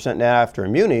 1.5% net after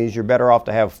immunities, you're better off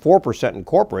to have 4% in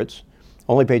corporates,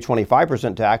 only pay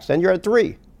 25% tax, then you're at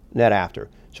 3 net after.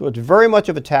 So it's very much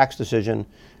of a tax decision.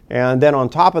 And then on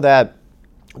top of that,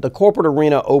 the corporate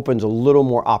arena opens a little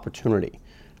more opportunity,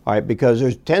 all right, because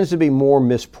there tends to be more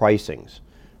mispricings.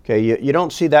 Okay, you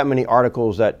don't see that many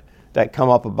articles that come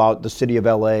up about the city of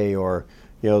LA or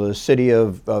the city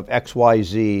of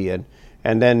XYZ,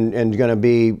 and going to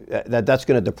be that's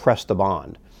going to depress the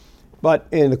bond. But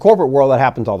in the corporate world, that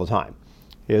happens all the time.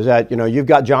 Is that you've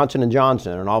got Johnson &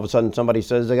 Johnson, and all of a sudden somebody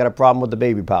says they got a problem with the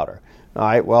baby powder. All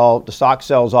right, well, the stock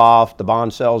sells off, the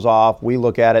bond sells off. We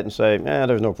look at it and say,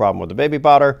 there's no problem with the baby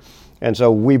powder, and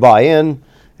so we buy in.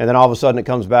 And then all of a sudden it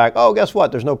comes back, oh, guess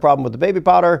what? There's no problem with the baby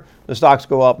powder. The stocks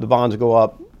go up, the bonds go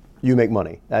up. You make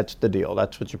money. That's the deal.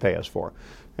 That's what you pay us for.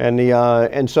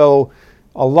 And so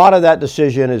a lot of that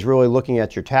decision is really looking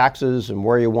at your taxes and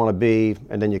where you want to be,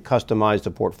 and then you customize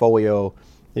the portfolio,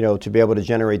 to be able to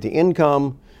generate the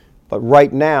income. But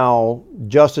right now,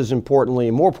 just as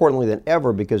importantly, more importantly than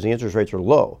ever, because the interest rates are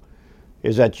low,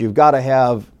 is that you've got to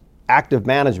have active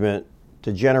management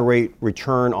to generate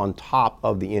return on top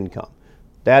of the income.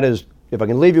 That is, if I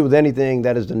can leave you with anything,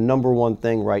 that is the number one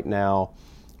thing right now.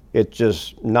 It's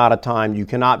just not a time. You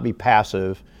cannot be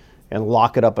passive and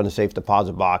lock it up in a safe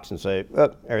deposit box and say,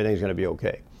 everything's going to be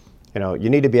okay. You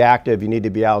need to be active. You need to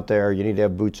be out there. You need to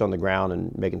have boots on the ground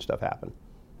and making stuff happen.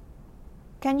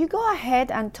 Can you go ahead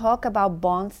and talk about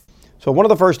bonds? So one of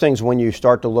the first things when you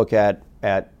start to look at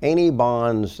any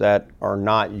bonds that are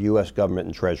not U.S. government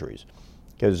and treasuries,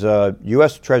 because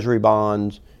U.S. Treasury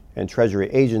bonds and Treasury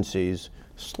agencies,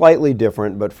 slightly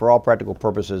different, but for all practical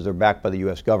purposes, they're backed by the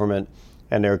U.S. government,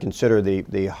 and they're considered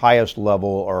the highest level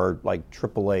or like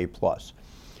AAA plus.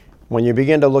 When you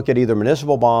begin to look at either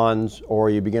municipal bonds or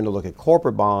you begin to look at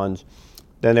corporate bonds,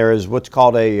 then there is what's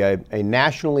called a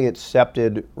nationally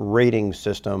accepted rating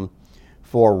system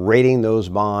for rating those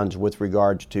bonds with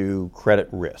regards to credit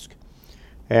risk.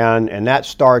 And that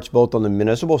starts both on the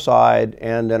municipal side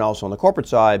and then also on the corporate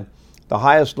side. The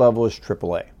highest level is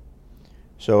AAA.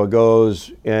 So it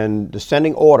goes in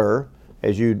descending order.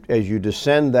 As you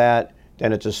descend that,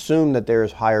 then it's assumed that there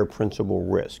is higher principal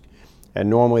risk. And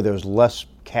normally there's less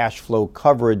cash flow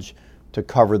coverage to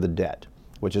cover the debt,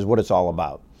 which is what it's all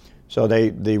about. So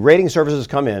the rating services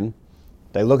come in,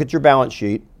 they look at your balance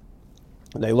sheet,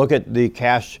 they look at the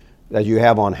cash that you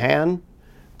have on hand,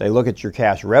 they look at your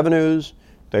cash revenues,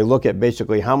 they look at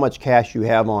basically how much cash you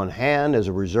have on hand as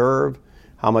a reserve,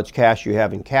 how much cash you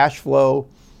have in cash flow.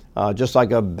 Just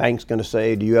like a bank's going to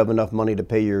say, do you have enough money to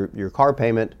pay your car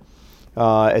payment?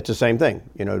 It's the same thing.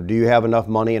 You know, do you have enough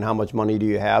money, and how much money do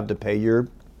you have to pay your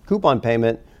coupon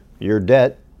payment, your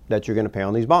debt that you're going to pay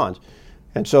on these bonds?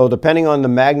 And so depending on the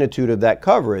magnitude of that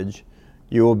coverage,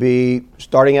 you will be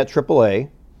starting at AAA,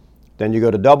 then you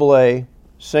go to AA,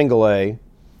 single A,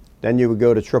 then you would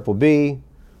go to triple B,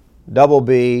 double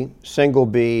B, single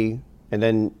B, and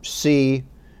then C,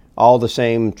 all the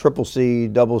same, triple C,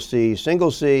 double C,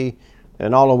 single C,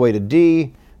 and all the way to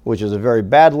D, which is a very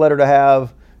bad letter to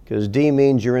have because D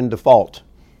means you're in default.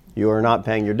 You are not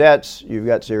paying your debts, you've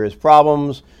got serious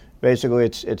problems. Basically,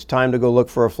 it's time to go look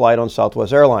for a flight on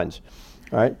Southwest Airlines,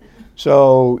 right?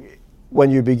 So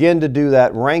when you begin to do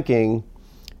that ranking,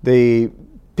 the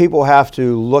people have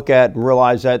to look at and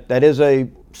realize that that is a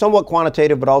somewhat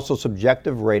quantitative but also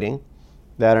subjective rating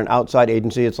that an outside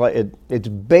agency, it's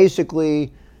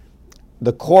basically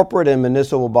the corporate and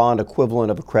municipal bond equivalent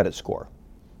of a credit score.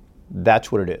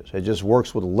 That's what it is. It just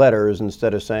works with letters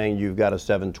instead of saying you've got a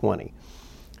 720.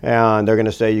 And they're going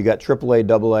to say you got AAA,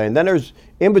 AA, and then there's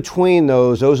in between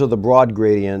those are the broad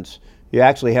gradients. You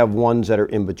actually have ones that are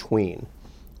in between.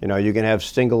 You know, you can have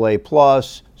single A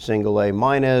plus, single A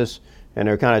minus, and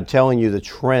they're kind of telling you the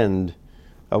trend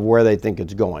of where they think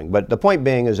it's going. But the point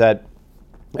being is that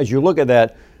as you look at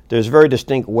that, there's very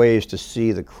distinct ways to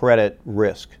see the credit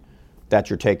risk that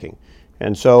you're taking.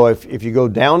 And so if you go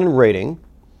down in rating,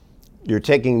 you're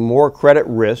taking more credit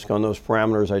risk on those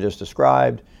parameters I just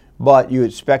described, but you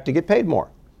expect to get paid more.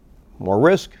 More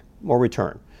risk, more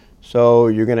return. So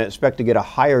you're going to expect to get a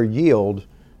higher yield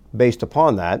based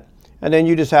upon that. And then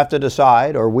you just have to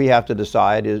decide, or we have to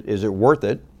decide, is it worth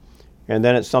it? And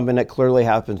then it's something that clearly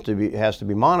has to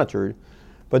be monitored.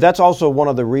 But that's also one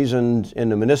of the reasons in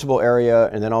the municipal area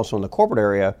and then also in the corporate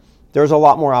area, there's a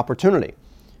lot more opportunity.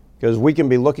 Because we can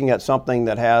be looking at something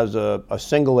that has a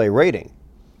single A rating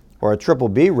or a triple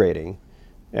B rating,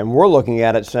 and we're looking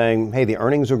at it saying, hey, the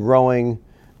earnings are growing,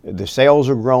 the sales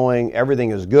are growing, everything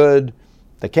is good,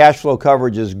 the cash flow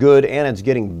coverage is good, and it's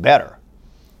getting better.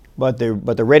 But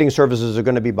the rating services are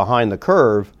going to be behind the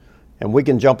curve, and we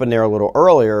can jump in there a little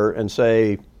earlier and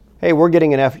say, hey, we're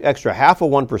getting an extra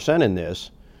 0.5% in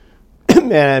this,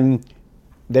 and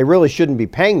they really shouldn't be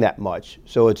paying that much,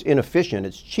 so it's inefficient,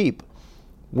 it's cheap.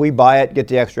 We buy it, get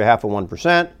the extra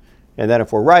 0.5%, and then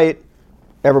if we're right,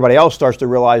 everybody else starts to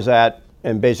realize that,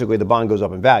 and basically the bond goes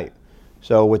up in value.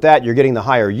 So with that, you're getting the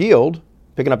higher yield,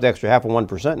 picking up the extra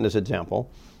 0.5% in this example,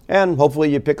 and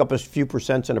hopefully you pick up a few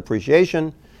percents in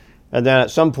appreciation, and then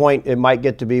at some point it might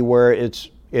get to be where it's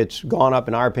gone up,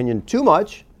 in our opinion, too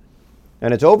much,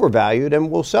 and it's overvalued, and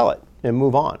we'll sell it and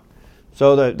move on.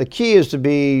 So the key is to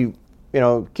be,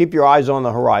 keep your eyes on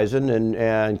the horizon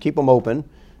and keep them open,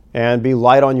 and be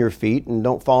light on your feet, and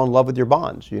don't fall in love with your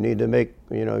bonds. You need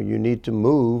to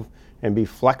move and be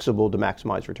flexible to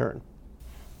maximize return.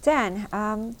 Dan,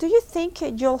 do you think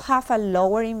you'll have a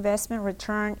lower investment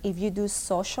return if you do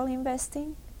social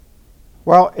investing?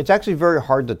 Well, it's actually very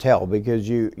hard to tell because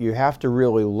you have to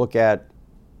really look at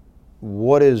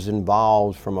what is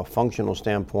involved from a functional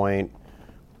standpoint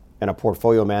and a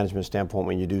portfolio management standpoint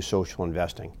when you do social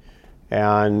investing.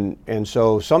 And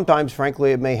so sometimes,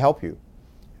 frankly, it may help you.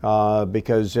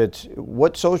 Because it's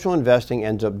what social investing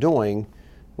ends up doing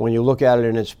when you look at it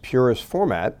in its purest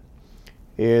format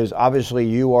is obviously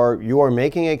you are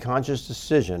making a conscious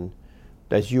decision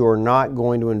that you are not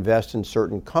going to invest in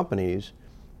certain companies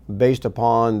based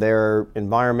upon their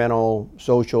environmental,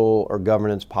 social, or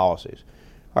governance policies.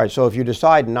 All right, so if you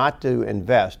decide not to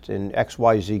invest in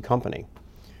XYZ company,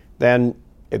 then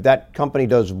if that company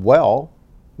does well,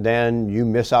 then you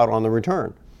miss out on the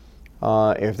return.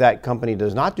 If that company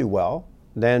does not do well,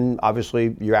 then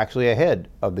obviously you're actually ahead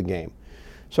of the game.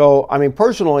 So,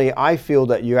 personally, I feel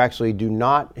that you actually do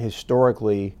not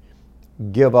historically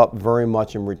give up very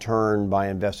much in return by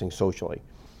investing socially.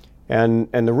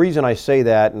 And the reason I say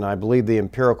that, and I believe the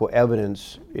empirical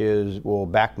evidence will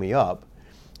back me up,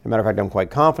 as a matter of fact, I'm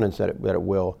quite confident that it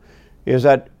will, is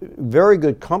that very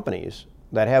good companies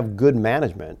that have good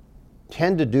management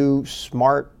tend to do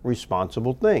smart,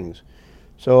 responsible things.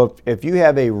 So if you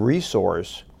have a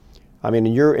resource, and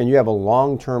you have a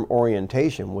long-term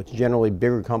orientation, which generally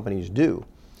bigger companies do,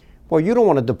 well, you don't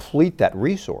want to deplete that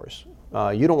resource.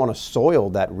 You don't want to soil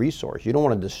that resource. You don't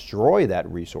want to destroy that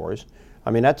resource.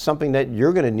 That's something that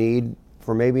you're going to need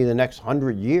for maybe the next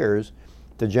 100 years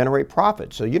to generate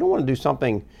profit. So you don't want to do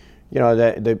something,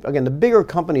 again, the bigger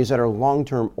companies that are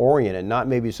long-term oriented, not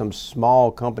maybe some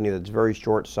small company that's very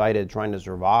short-sighted trying to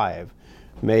survive,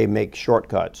 may make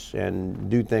shortcuts and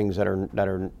do things that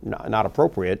are not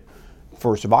appropriate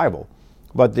for survival.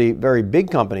 But the very big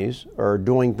companies are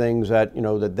doing things that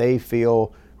that they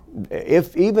feel,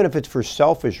 even if it's for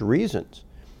selfish reasons,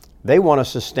 they want to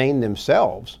sustain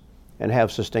themselves and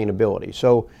have sustainability.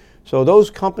 So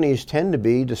those companies tend to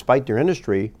be, despite their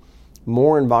industry,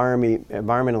 more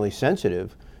environmentally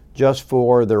sensitive just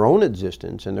for their own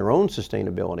existence and their own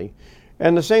sustainability.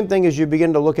 And the same thing as you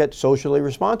begin to look at socially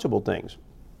responsible things.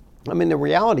 The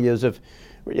reality is,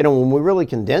 when we really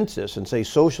condense this and say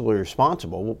socially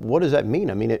responsible, what does that mean?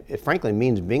 It frankly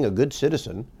means being a good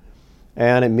citizen,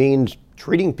 and it means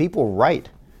treating people right,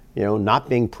 not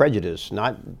being prejudiced,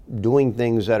 not doing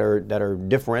things that are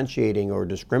differentiating or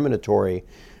discriminatory.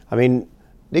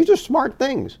 These are smart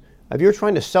things. If you're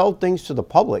trying to sell things to the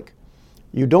public,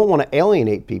 you don't want to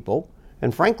alienate people,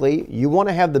 and frankly, you want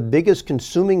to have the biggest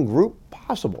consuming group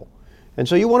possible. And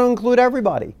so you want to include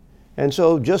everybody. And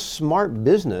so just smart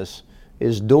business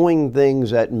is doing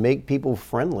things that make people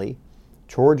friendly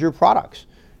towards your products.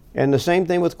 And the same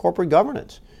thing with corporate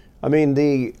governance.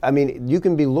 You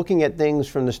can be looking at things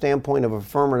from the standpoint of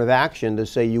affirmative action to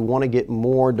say you want to get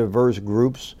more diverse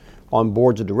groups on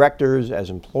boards of directors as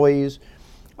employees.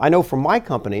 I know from my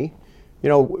company,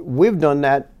 we've done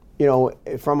that,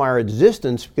 from our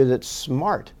existence because it's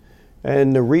smart.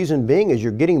 And the reason being is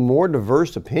you're getting more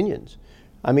diverse opinions.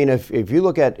 If you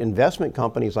look at investment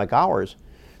companies like ours,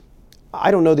 I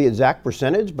don't know the exact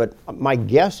percentage, but my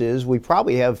guess is we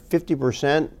probably have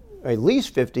 50%, at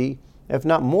least 50, if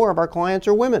not more, of our clients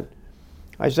are women.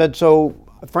 I said, so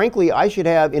frankly, I should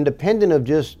have, independent of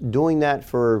just doing that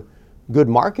for good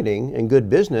marketing and good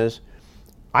business,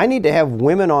 I need to have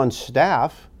women on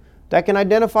staff that can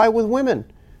identify with women.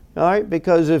 All right,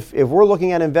 because if we're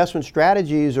looking at investment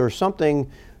strategies or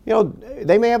something,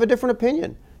 they may have a different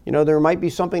opinion. There might be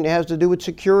something that has to do with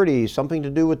security, something to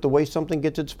do with the way something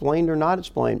gets explained or not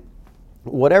explained.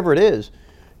 Whatever it is,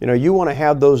 you want to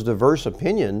have those diverse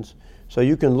opinions so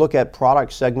you can look at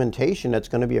product segmentation that's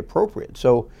going to be appropriate.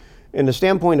 So in the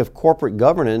standpoint of corporate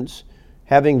governance,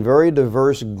 having very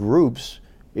diverse groups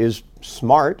is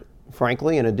smart,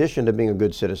 frankly, in addition to being a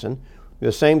good citizen.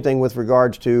 The same thing with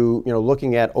regards to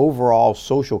looking at overall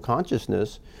social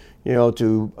consciousness,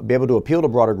 to be able to appeal to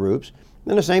broader groups.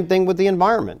 And the same thing with the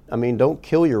environment. Don't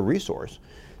kill your resource.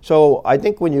 So I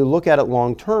think when you look at it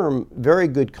long term, very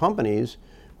good companies,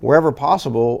 wherever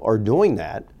possible, are doing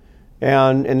that,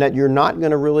 and that you're not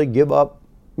going to really give up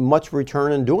much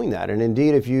return in doing that. And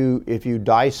indeed, if you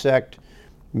dissect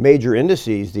major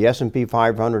indices, the S&P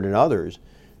 500 and others,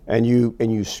 and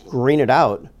you screen it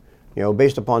out,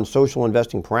 based upon social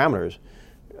investing parameters,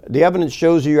 the evidence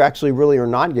shows you actually really are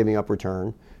not giving up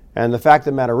return. And the fact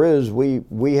of the matter is,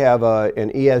 we have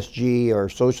an ESG, or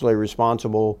socially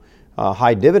responsible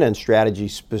high dividend strategy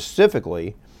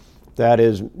specifically that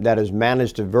is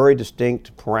managed to very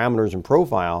distinct parameters and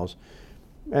profiles.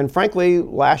 And frankly,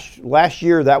 last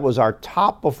year that was our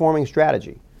top performing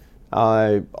strategy.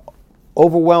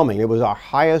 Overwhelming. It was our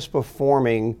highest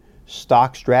performing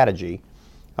stock strategy,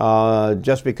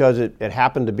 just because it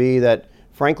happened to be that,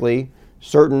 frankly,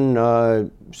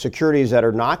 certain securities that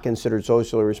are not considered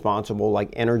socially responsible, like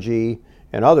energy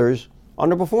and others,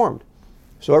 underperformed.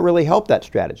 So it really helped that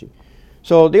strategy.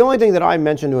 So the only thing that I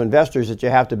mention to investors that you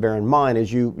have to bear in mind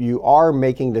is you are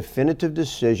making definitive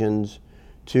decisions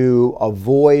to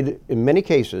avoid, in many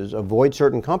cases, avoid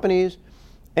certain companies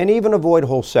and even avoid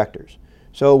whole sectors.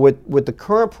 So with the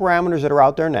current parameters that are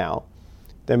out there now,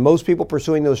 then most people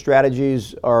pursuing those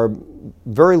strategies are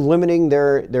very limiting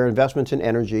their investments in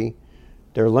energy.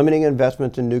 They're limiting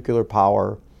investments in nuclear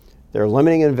power. They're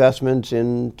limiting investments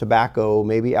in tobacco,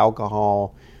 maybe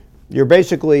alcohol. You're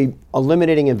basically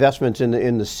eliminating investments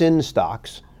in the sin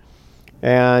stocks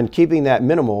and keeping that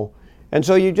minimal. And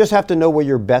so you just have to know where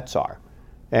your bets are.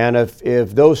 And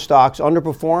if those stocks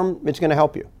underperform, it's going to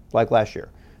help you, like last year.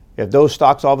 If those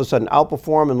stocks all of a sudden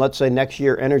outperform, and let's say next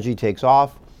year energy takes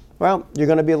off, well, you're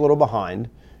going to be a little behind.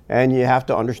 and you have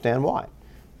to understand why.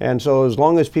 And so as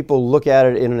long as people look at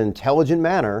it in an intelligent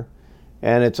manner,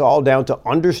 and it's all down to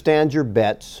understand your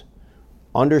bets,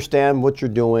 understand what you're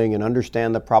doing, and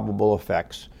understand the probable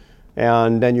effects,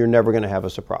 and then you're never going to have a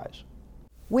surprise.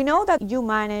 We know that you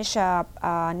manage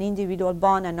an individual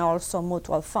bond and also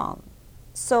mutual fund.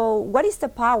 So what is the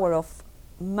power of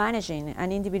managing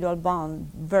an individual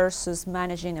bond versus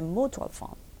managing a mutual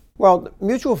fund? Well,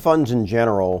 mutual funds in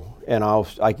general, and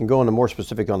I can go into more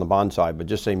specific on the bond side, but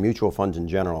just say mutual funds in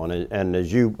general, and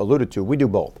as you alluded to, we do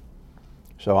both.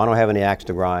 So I don't have any axe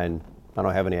to grind. I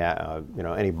don't have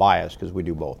any bias because we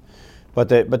do both. But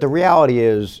the reality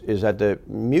is that the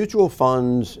mutual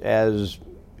funds, as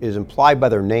is implied by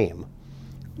their name,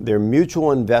 they're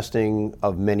mutual investing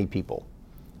of many people.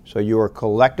 So you are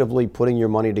collectively putting your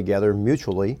money together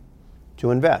mutually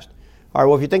to invest. All right,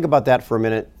 well, if you think about that for a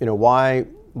minute, why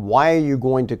are you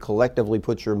going to collectively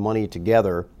put your money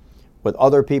together with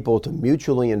other people to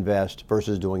mutually invest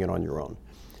versus doing it on your own?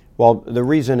 Well, the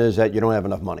reason is that you don't have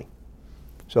enough money.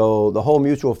 So the whole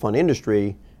mutual fund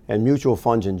industry and mutual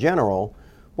funds in general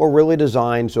were really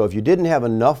designed so if you didn't have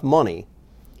enough money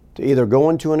to either go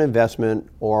into an investment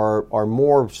or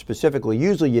more specifically,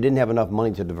 usually you didn't have enough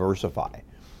money to diversify.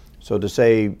 So to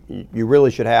say you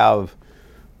really should have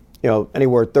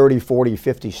anywhere 30, 40,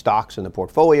 50 stocks in the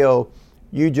portfolio,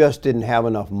 you just didn't have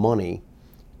enough money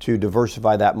to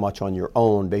diversify that much on your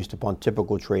own based upon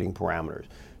typical trading parameters.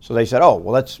 So they said, oh,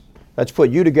 well, let's put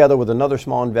you together with another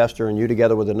small investor and you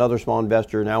together with another small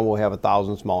investor. Now we'll have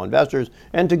 1,000 small investors,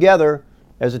 and together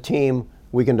as a team,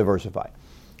 we can diversify.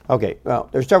 Okay, well,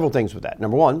 there's several things with that.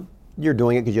 Number one, you're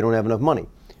doing it because you don't have enough money.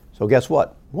 So guess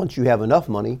what? Once you have enough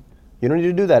money, you don't need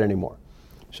to do that anymore.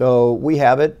 So we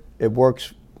have it. It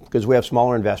works because we have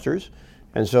smaller investors.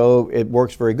 And so it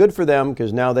works very good for them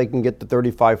because now they can get the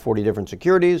 35, 40 different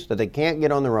securities that they can't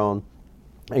get on their own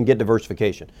and get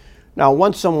diversification. Now,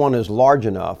 once someone is large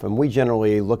enough, and we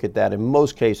generally look at that in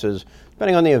most cases,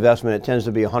 depending on the investment, it tends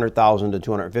to be $100,000 to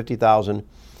 $250,000.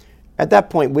 At that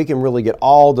point, we can really get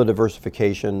all the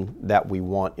diversification that we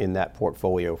want in that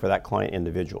portfolio for that client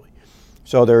individually.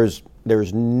 So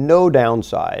there's no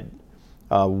downside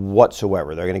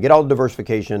whatsoever. They're going to get all the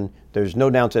diversification. There's no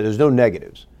downside. There's no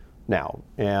negatives now,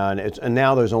 and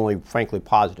now there's only, frankly,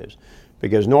 positives,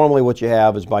 because normally what you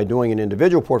have is by doing an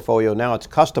individual portfolio, now it's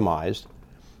customized.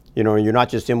 You're not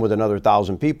just in with another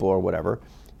 1,000 people or whatever.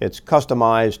 It's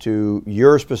customized to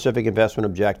your specific investment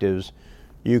objectives.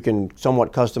 You can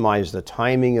somewhat customize the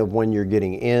timing of when you're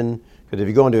getting in, because if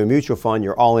you go into a mutual fund,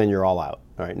 you're all in, you're all out.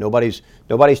 All right, nobody's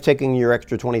taking your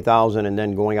extra 20,000 and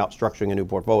then going out structuring a new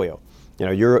portfolio.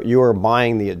 You are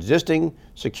buying the existing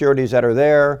securities that are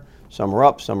there. Some are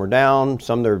up, some are down.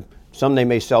 Some they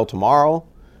may sell tomorrow,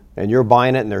 and you're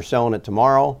buying it and they're selling it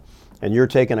tomorrow, and you're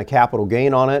taking a capital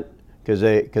gain on it because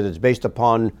it's based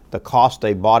upon the cost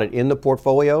they bought it in the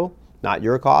portfolio, not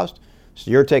your cost. So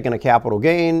you're taking a capital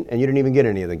gain and you didn't even get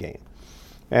any of the gain,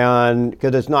 and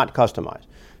because it's not customized.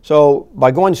 So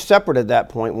by going separate at that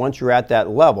point, once you're at that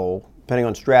level, depending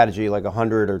on strategy, like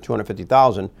 100 or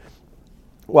 250,000,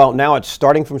 well, now it's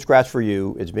starting from scratch for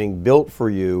you. It's being built for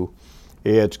you.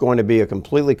 It's going to be a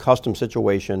completely custom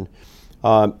situation.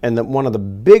 And one of the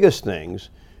biggest things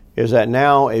is that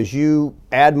now as you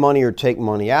add money or take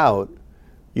money out,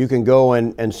 you can go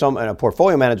and a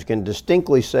portfolio manager can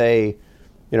distinctly say,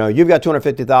 you've got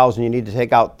 250,000, you need to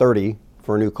take out 30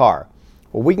 for a new car.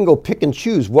 Well, we can go pick and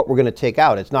choose what we're going to take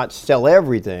out. It's not sell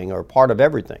everything or part of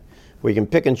everything. We can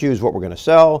pick and choose what we're going to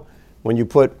sell. When you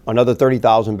put another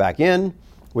 30,000 back in,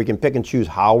 we can pick and choose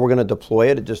how we're going to deploy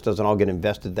it. It just doesn't all get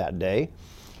invested that day.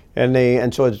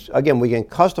 And so it's, again, we can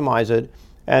customize it.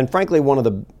 And frankly, one of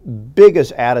the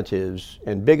biggest additives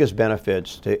and biggest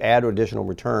benefits to add additional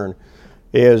return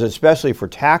is, especially for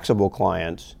taxable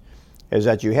clients, is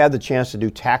that you have the chance to do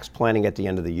tax planning at the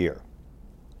end of the year.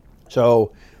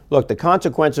 So look, the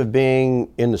consequence of being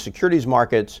in the securities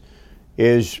markets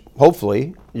is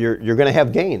hopefully you're going to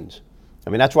have gains. I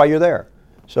mean, that's why you're there.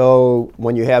 So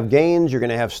when you have gains, you're going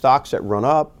to have stocks that run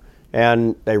up,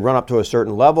 and they run up to a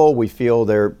certain level. We feel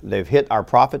they've hit our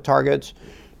profit targets.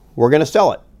 We're going to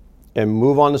sell it and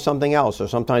move on to something else, or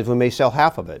sometimes we may sell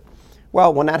half of it.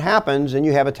 Well, when that happens, then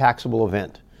you have a taxable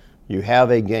event. You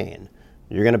have a gain.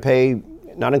 You're going to pay,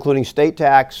 not including state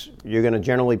tax, you're going to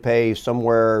generally pay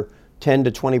somewhere 10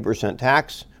 to 20%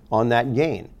 tax on that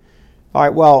gain. All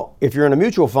right, well, if you're in a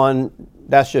mutual fund,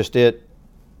 that's just it.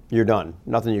 You're done.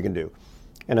 Nothing you can do.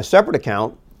 In a separate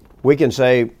account, we can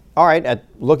say, all right,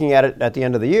 looking at it at the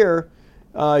end of the year,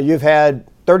 you've had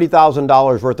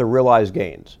 $30,000 worth of realized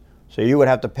gains. So you would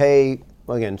have to pay,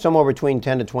 again, somewhere between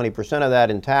 10 to 20% of that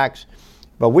in tax.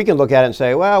 But we can look at it and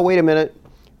say, well, wait a minute,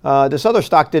 this other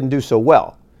stock didn't do so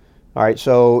well. All right,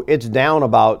 so it's down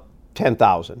about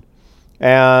 10,000.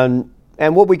 And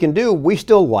what we can do, we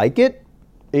still like it,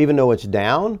 even though it's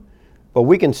down, but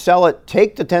we can sell it,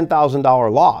 take the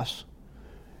 $10,000 loss,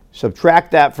 subtract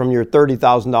that from your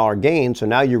 $30,000 gain, so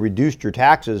now you reduced your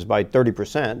taxes by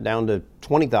 30% down to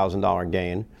 $20,000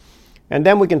 gain. And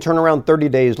then we can turn around 30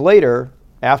 days later,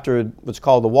 after what's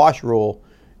called the wash rule,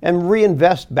 and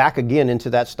reinvest back again into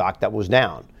that stock that was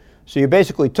down. So you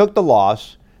basically took the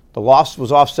loss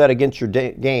was offset against your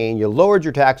gain, you lowered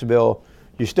your tax bill,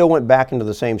 you still went back into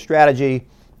the same strategy,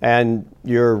 and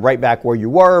you're right back where you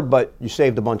were, but you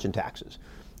saved a bunch in taxes.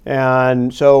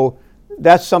 And so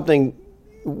that's something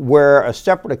where a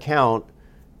separate account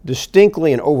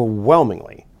distinctly and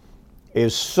overwhelmingly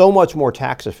is so much more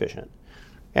tax efficient.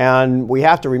 And we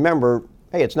have to remember,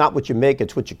 hey, it's not what you make,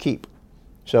 it's what you keep.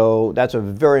 So that's a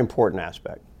very important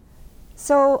aspect.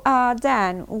 So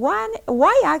Dan,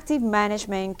 why active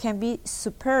management can be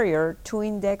superior to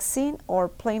indexing or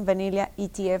plain vanilla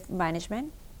ETF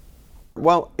management?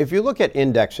 Well, if you look at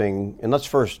indexing, and let's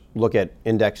first look at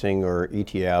indexing or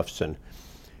ETFs. And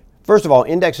first of all,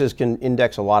 indexes can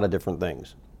index a lot of different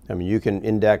things. I mean, you can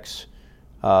index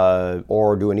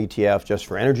or do an ETF just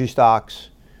for energy stocks.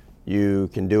 You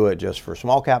can do it just for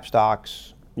small cap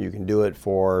stocks. You can do it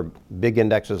for big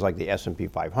indexes like the S&P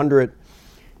 500.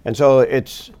 And so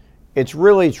it's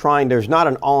really trying, there's not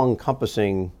an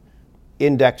all-encompassing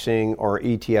indexing or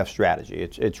ETF strategy.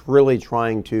 It's really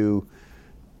trying to,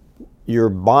 you're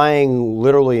buying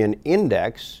literally an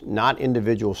index, not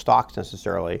individual stocks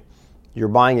necessarily. You're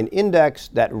buying an index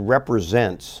that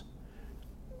represents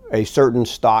a certain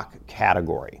stock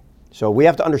category. So we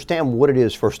have to understand what it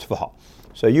is first of all.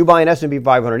 So you buy an S&P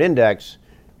 500 index,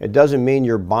 it doesn't mean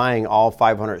you're buying all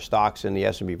 500 stocks in the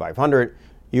S&P 500.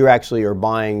 You actually are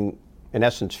buying, in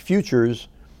essence, futures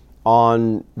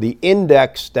on the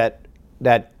index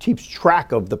that keeps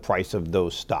track of the price of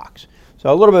those stocks.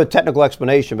 So a little bit of technical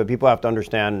explanation, but people have to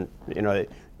understand,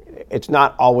 it's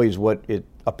not always what it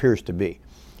appears to be.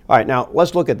 All right, now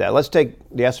let's look at that. Let's take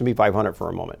the S&P 500 for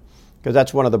a moment, because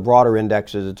that's one of the broader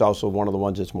indexes. It's also one of the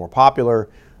ones that's more popular.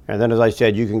 And then, as I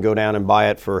said, you can go down and buy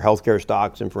it for healthcare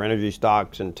stocks and for energy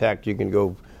stocks and tech. You can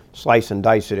go slice and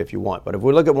dice it if you want. But if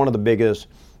we look at one of the biggest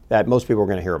that most people are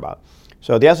going to hear about.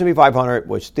 So the S&P 500,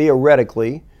 which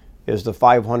theoretically is the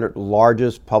 500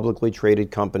 largest publicly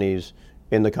traded companies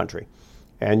in the country.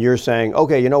 And you're saying,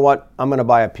 okay, you know what? I'm going to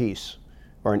buy a piece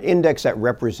or an index that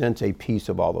represents a piece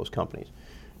of all those companies.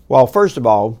 Well, first of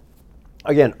all,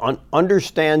 again,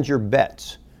 understand your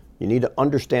bets. You need to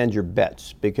understand your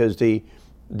bets, because the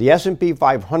S&P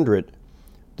 500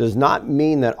 does not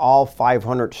mean that all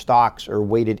 500 stocks are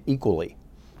weighted equally.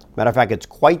 Matter of fact, it's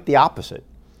quite the opposite,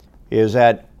 is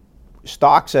that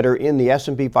stocks that are in the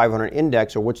S&P 500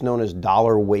 index are what's known as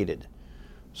dollar weighted.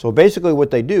 So basically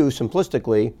what they do,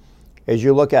 simplistically, is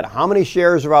you look at how many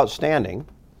shares are outstanding,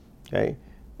 okay,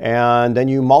 and then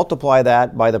you multiply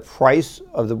that by the price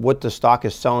of what the stock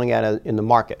is selling at in the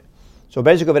market. So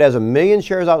basically if it has 1 million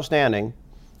shares outstanding,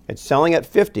 it's selling at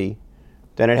 50,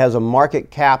 then it has a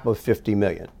market cap of 50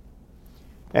 million.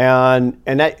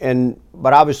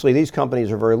 But obviously these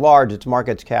companies are very large, it's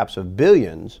market caps of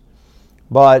billions.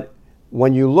 But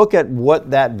when you look at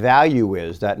what that value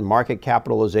is, that market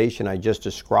capitalization I just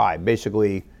described,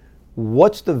 basically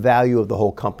what's the value of the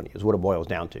whole company is what it boils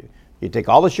down to. You take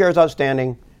all the shares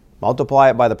outstanding, multiply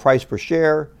it by the price per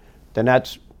share, then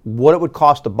that's what it would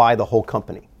cost to buy the whole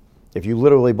company if you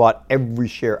literally bought every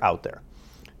share out there.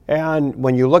 And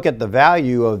when you look at the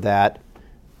value of that,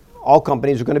 all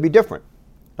companies are going to be different.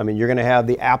 I mean, you're going to have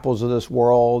the Apples of this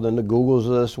world and the Googles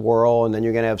of this world, and then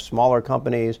you're going to have smaller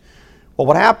companies. Well,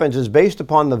 what happens is based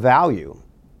upon the value,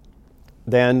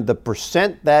 then the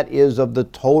percent that is of the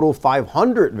total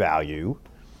 500 value,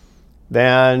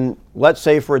 then let's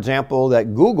say, for example,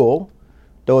 that Google,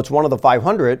 though it's one of the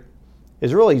 500,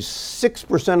 is really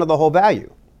 6% of the whole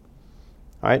value.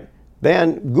 All right?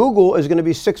 Then Google is going to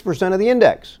be 6% of the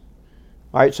index.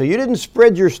 All right, so you didn't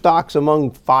spread your stocks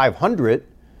among 500.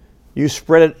 You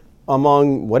spread it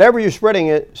among whatever you're spreading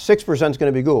it, 6% is going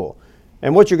to be Google.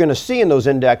 And what you're going to see in those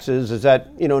indexes is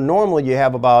that, normally you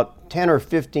have about 10 or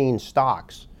 15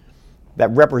 stocks that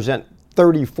represent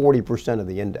 30, 40% of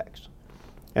the index.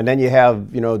 And then you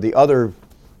have, the other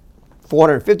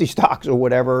 450 stocks or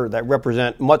whatever that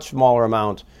represent much smaller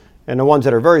amounts. And the ones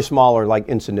that are very small are like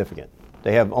insignificant.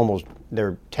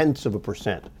 They're tenths of a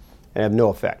percent and have no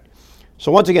effect.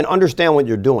 So once again, understand what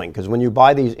you're doing, because when you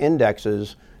buy these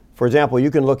indexes, for example, you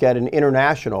can look at an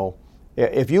international.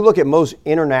 If you look at most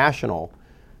international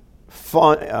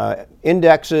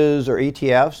indexes or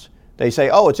ETFs, they say,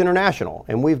 oh, it's international,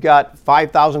 and we've got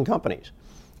 5,000 companies,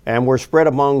 and we're spread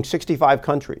among 65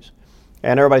 countries.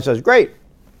 And everybody says, great,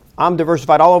 I'm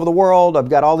diversified all over the world, I've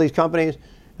got all these companies,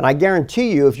 and I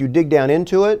guarantee you if you dig down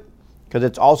into it, because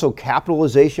it's also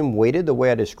capitalization weighted the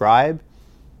way I described,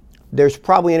 there's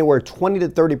probably anywhere 20 to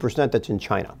 30% that's in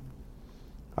China.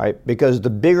 All right, because the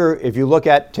bigger, if you look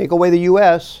at, take away the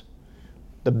US,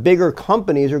 the bigger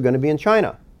companies are going to be in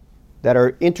China that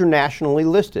are internationally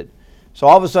listed. So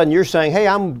all of a sudden you're saying, hey,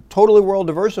 I'm totally world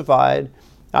diversified.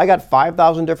 I got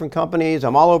 5,000 different companies.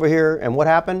 I'm all over here. And what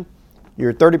happened?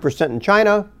 You're 30% in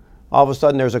China. All of a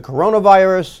sudden there's a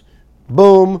coronavirus.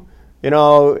 Boom.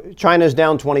 China's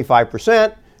down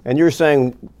 25%. And you're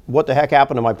saying, what the heck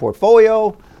happened to my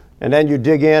portfolio? And then you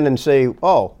dig in and say,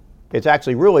 oh, it's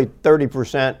actually really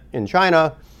 30% in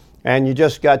China. And you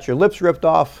just got your lips ripped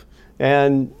off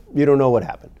and you don't know what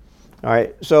happened. All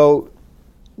right, so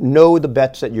know the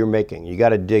bets that you're making. You got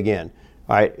to dig in.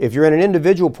 All right, if you're in an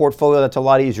individual portfolio, that's a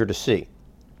lot easier to see.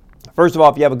 First of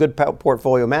all, if you have a good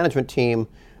portfolio management team,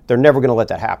 they're never going to let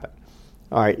that happen.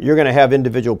 All right, you're going to have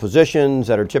individual positions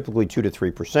that are typically 2 to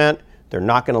 3%. They're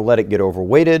not going to let it get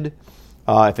overweighted.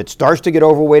 If it starts to get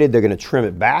overweighted, they're going to trim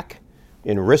it back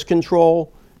in risk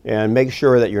control and make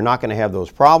sure that you're not going to have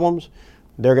those problems.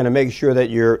 They're going to make sure that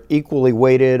you're equally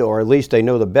weighted, or at least they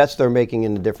know the bets they're making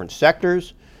in the different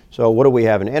sectors. So what do we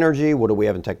have in energy? What do we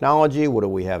have in technology? What do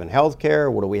we have in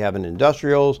healthcare? What do we have in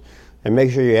industrials? And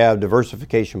make sure you have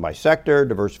diversification by sector,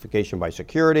 diversification by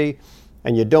security,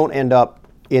 and you don't end up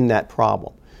in that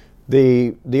problem.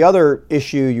 The other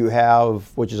issue you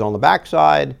have, which is on the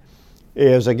backside,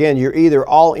 is again, you're either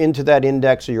all into that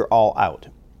index or you're all out.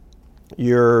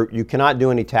 You cannot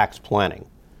do any tax planning.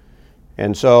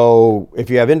 And so if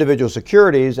you have individual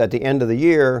securities at the end of the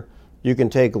year, you can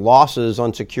take losses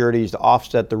on securities to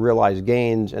offset the realized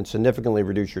gains and significantly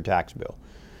reduce your tax bill.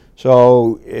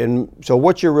 So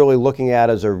what you're really looking at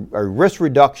is a risk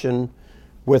reduction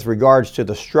with regards to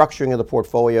the structuring of the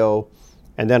portfolio,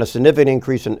 and then a significant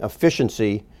increase in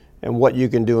efficiency and what you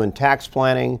can do in tax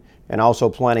planning and also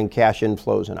planning cash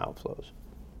inflows and outflows.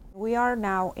 We are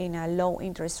now in a low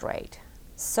interest rate.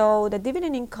 So the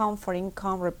dividend income for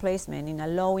income replacement in a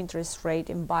low interest rate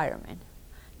environment.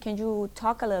 Can you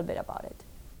talk a little bit about it?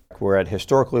 We're at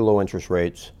historically low interest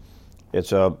rates.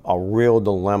 It's a real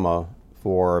dilemma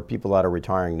for people that are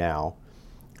retiring now.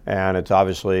 And it's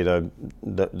obviously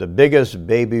the biggest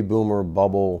baby boomer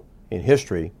bubble in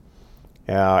history,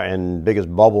 and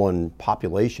biggest bubble in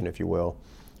population, if you will,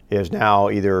 is now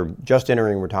either just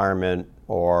entering retirement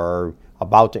or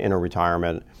about to enter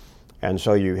retirement. And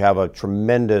so you have a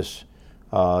tremendous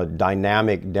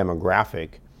dynamic demographic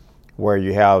where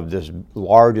you have this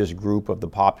largest group of the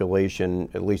population,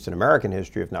 at least in American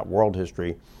history, if not world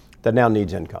history, that now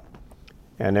needs income.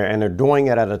 And they're doing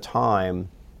it at a time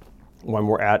when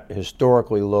we're at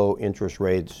historically low interest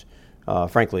rates,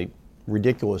 frankly,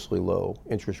 ridiculously low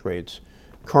interest rates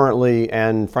currently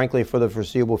and frankly for the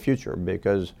foreseeable future,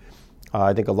 because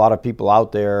I think a lot of people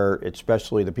out there,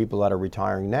 especially the people that are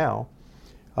retiring now,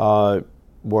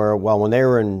 when they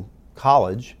were in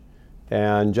college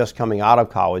and just coming out of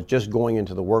college, just going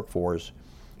into the workforce,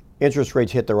 interest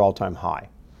rates hit their all-time high.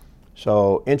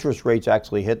 So interest rates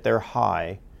actually hit their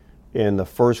high in the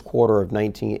first quarter of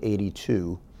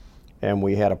 1982, and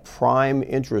we had a prime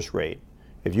interest rate.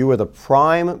 If you were the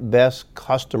prime best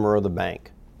customer of the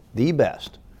bank, the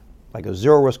best, like a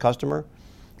zero-risk customer,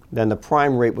 then the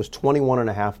prime rate was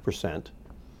 21.5%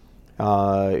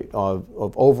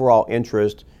 of overall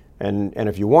interest. And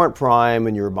if you weren't prime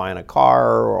and you were buying a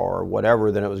car or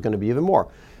whatever, then it was going to be even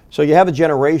more. So you have a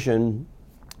generation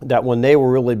that when they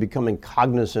were really becoming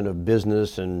cognizant of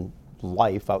business and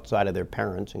life outside of their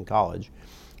parents in college,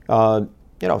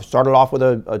 started off with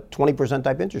a 20%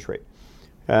 type interest rate.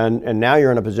 And now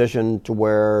you're in a position to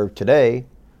where today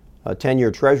a 10-year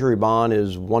treasury bond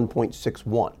is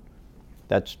 1.61.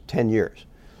 That's 10 years.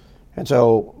 And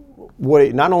so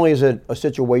not only is it a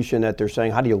situation that they're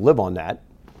saying, how do you live on that?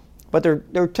 But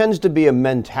there tends to be a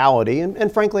mentality,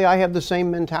 and frankly, I have the same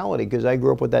mentality because I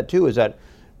grew up with that too, is that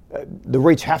the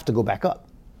rates have to go back up.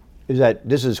 Is that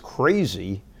this is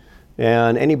crazy,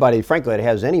 and anybody, frankly, that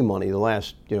has any money the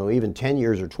last, even 10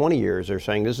 years or 20 years, they're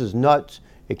saying this is nuts,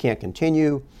 it can't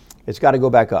continue, it's got to go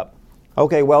back up.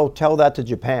 Okay, well, tell that to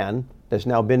Japan, that's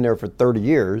now been there for 30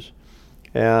 years,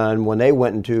 and when they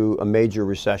went into a major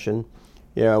recession,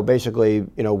 basically,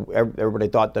 everybody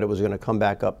thought that it was going to come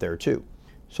back up there too.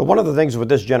 So one of the things with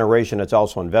this generation that's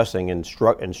also investing and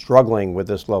struggling with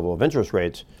this level of interest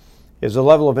rates is the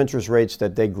level of interest rates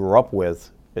that they grew up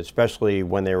with, especially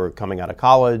when they were coming out of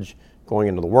college, going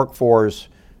into the workforce,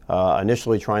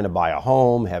 initially trying to buy a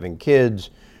home, having kids,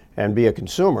 and be a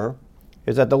consumer,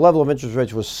 is that the level of interest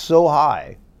rates was so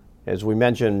high, as we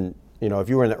mentioned, if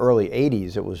you were in the early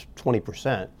 80s, it was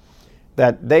 20%,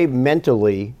 that they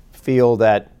mentally feel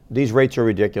that these rates are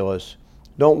ridiculous,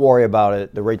 don't worry about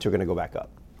it, the rates are going to go back up.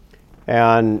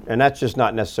 And that's just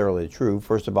not necessarily true.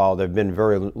 First of all, they've been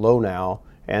very low now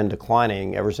and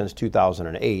declining ever since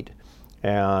 2008,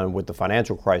 and with the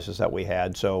financial crisis that we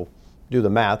had. So do the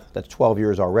math, that's 12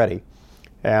 years already.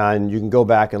 And you can go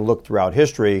back and look throughout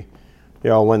history,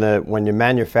 when the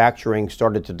manufacturing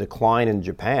started to decline in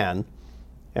Japan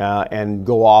and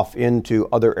go off into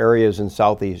other areas in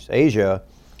Southeast Asia,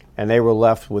 and they were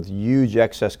left with huge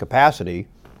excess capacity,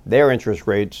 their interest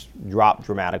rates dropped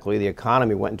dramatically. The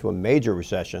economy went into a major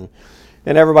recession,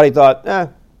 and everybody thought,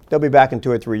 they'll be back in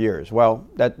 2 or 3 years. Well,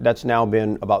 that's now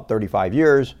been about 35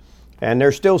 years, and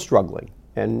they're still struggling,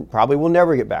 and probably will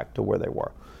never get back to where they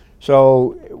were.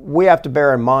 So we have to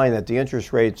bear in mind that the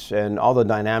interest rates and all the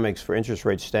dynamics for interest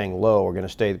rates staying low are going to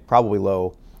stay probably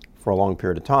low for a long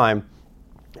period of time.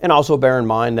 And also bear in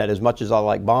mind that as much as I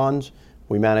like bonds,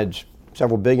 we manage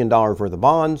several $1 billion worth of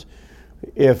bonds.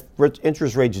 If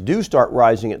interest rates do start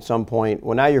rising at some point,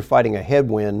 well, now you're fighting a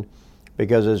headwind,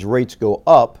 because as rates go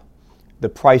up, the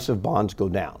price of bonds go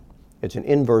down. It's an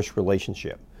inverse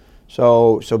relationship.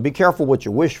 So be careful what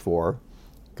you wish for,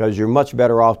 because you're much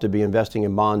better off to be investing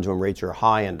in bonds when rates are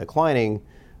high and declining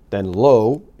than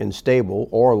low and stable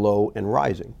or low and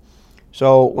rising.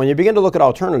 So when you begin to look at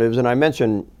alternatives, and I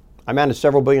mentioned I manage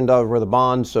several $1 billion worth of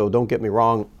bonds, so don't get me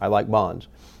wrong, I like bonds.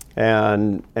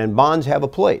 And bonds have a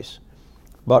place.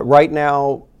 But right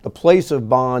now, the place of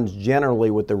bonds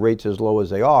generally with the rates as low as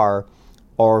they are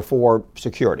for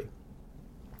security.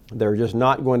 They're just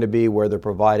not going to be where they're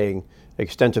providing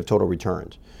extensive total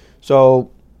returns.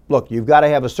 So look, you've got to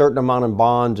have a certain amount in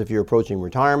bonds if you're approaching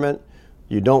retirement.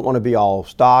 You don't want to be all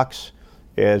stocks.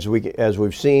 As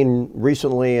we've seen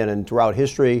recently and throughout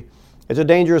history, it's a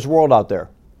dangerous world out there.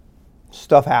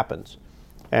 Stuff happens.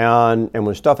 And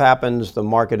when stuff happens, the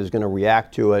market is going to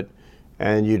react to it,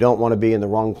 and you don't want to be in the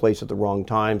wrong place at the wrong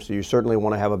time, so you certainly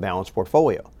want to have a balanced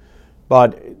portfolio.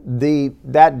 But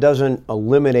that doesn't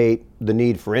eliminate the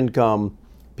need for income.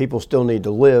 People still need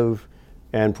to live,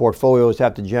 and portfolios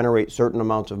have to generate certain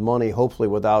amounts of money, hopefully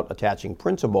without attaching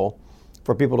principal,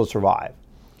 for people to survive.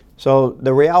 So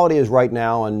the reality is right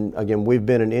now, and again, we've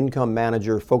been an income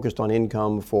manager focused on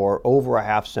income for over a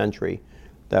half century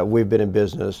that we've been in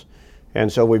business. And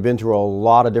so we've been through a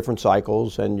lot of different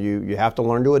cycles, and you have to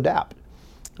learn to adapt.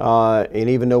 And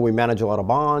even though we manage a lot of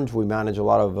bonds, we manage a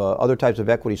lot of other types of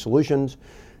equity solutions,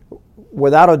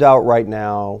 without a doubt right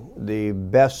now, the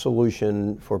best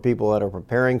solution for people that are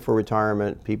preparing for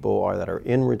retirement, that are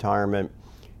in retirement,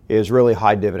 is really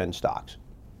high dividend stocks.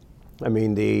 I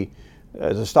mean, the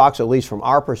stocks, at least from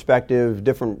our perspective,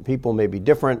 different people may be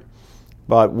different,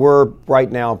 but we're right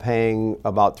now paying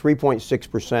about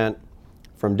 3.6%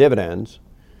 from dividends,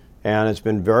 and it's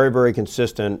been very, very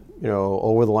consistent,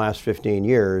 over the last 15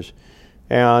 years,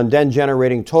 and then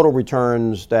generating total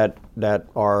returns that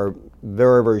are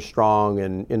very, very strong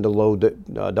and into low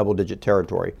double-digit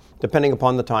territory, depending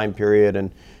upon the time period.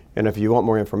 And if you want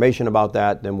more information about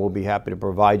that, then we'll be happy to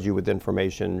provide you with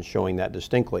information showing that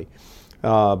distinctly.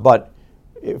 But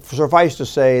suffice to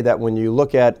say that when you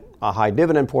look at a high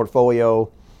dividend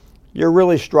portfolio, you're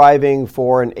really striving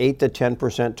for an 8 to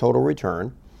 10% total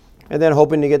return, and then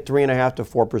hoping to get 3.5 to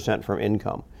 4% from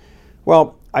income.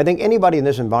 Well, I think anybody in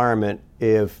this environment,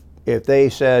 if they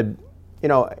said,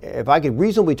 if I could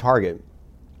reasonably target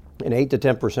an 8 to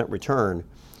 10% return,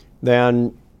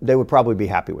 then they would probably be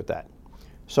happy with that.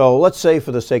 So let's say,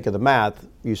 for the sake of the math,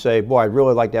 you say, boy, I'd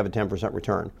really like to have a 10%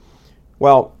 return.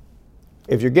 Well,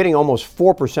 if you're getting almost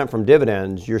 4% from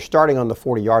dividends, you're starting on the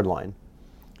 40-yard line.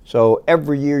 So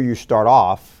every year you start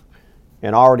off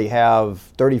and already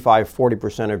have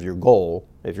 35-40% of your goal.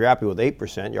 If you're happy with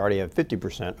 8%, you already have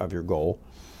 50% of your goal.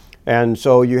 And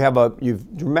so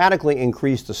you've dramatically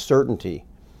increased the certainty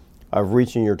of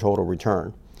reaching your total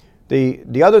return.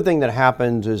 The other thing that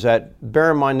happens is that,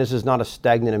 bear in mind, this is not a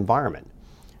stagnant environment.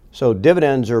 So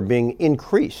dividends are being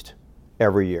increased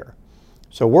every year.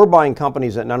 So we're buying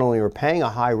companies that not only are paying a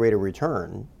high rate of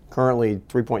return, currently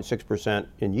 3.6%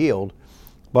 in yield,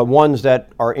 but ones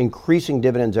that are increasing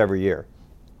dividends every year.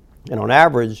 And on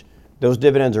average, those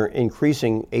dividends are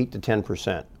increasing 8 to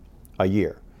 10% a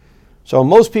year. So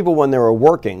most people, when they were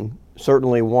working,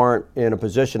 certainly weren't in a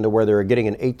position to where they were getting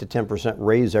an 8 to 10%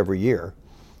 raise every year.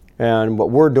 And what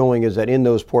we're doing is that in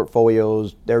those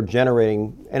portfolios, they're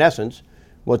generating, in essence,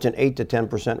 what's an 8 to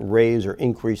 10% raise or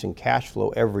increase in cash flow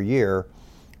every year,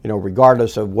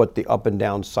 regardless of what the up and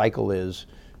down cycle is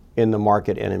in the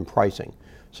market and in pricing.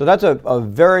 So that's a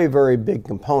very, very big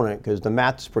component, because the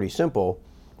math's pretty simple.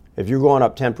 If you're going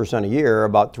up 10% a year,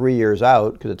 about 3 years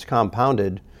out, because it's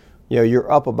compounded,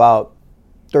 you're up about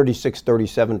 36,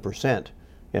 37%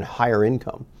 in higher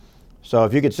income. So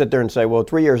if you could sit there and say, well,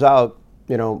 3 years out,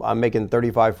 I'm making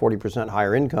 35, 40%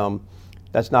 higher income,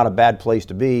 that's not a bad place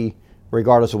to be,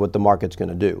 regardless of what the market's going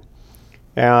to do.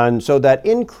 And so that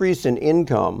increase in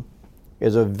income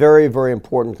is a very, very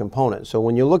important component. So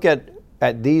when you look at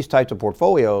these types of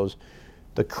portfolios,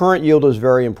 the current yield is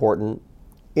very important.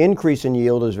 Increase in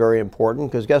yield is very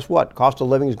important, because guess what? Cost of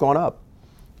living has gone up.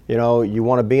 You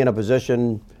want to be in a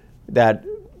position that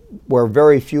where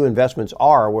very few investments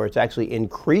are, where it's actually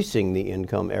increasing the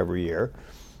income every year.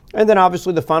 And then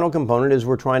obviously the final component is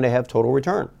we're trying to have total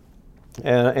return.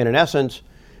 And in essence,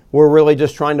 we're really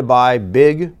just trying to buy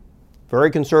big, very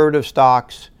conservative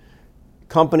stocks,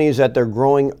 companies that they're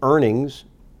growing earnings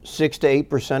 6 to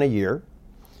 8% a year.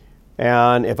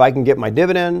 And if I can get my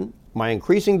dividend, my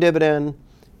increasing dividend,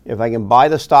 if I can buy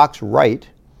the stocks right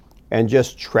and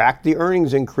just track the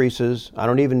earnings increases, I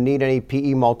don't even need any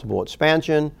PE multiple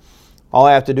expansion. All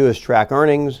I have to do is track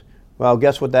earnings. Well,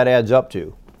 guess what that adds up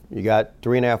to? You got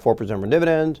 3.5%, 4% for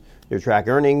dividends. You track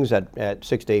earnings at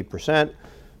 6 to 8%.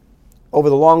 Over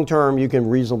the long term, you can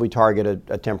reasonably target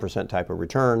a 10% type of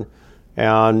return.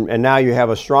 And now you have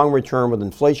a strong return with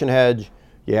inflation hedge.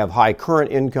 You have high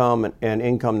current income and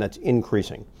income that's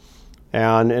increasing.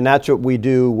 And that's what we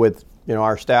do with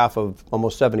our staff of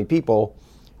almost 70 people,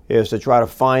 is to try to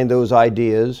find those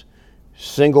ideas,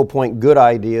 single point good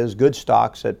ideas, good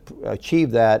stocks that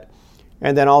achieve that,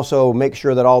 and then also make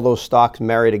sure that all those stocks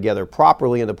marry together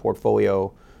properly in the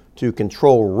portfolio to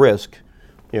control risk,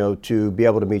 to be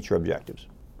able to meet your objectives.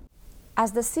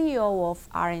 As the CEO of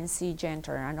RNC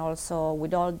Genter, and also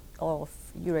with all of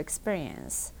your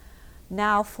experience,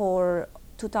 now for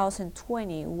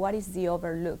 2020, what is the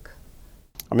overlook?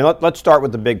 Let's start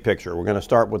with the big picture. We're going to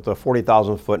start with the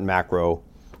 40,000 foot macro,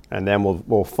 and then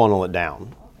we'll funnel it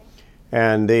down.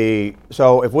 And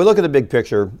so if we look at the big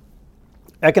picture,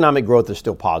 economic growth is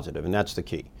still positive, and that's the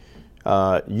key.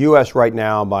 U.S. right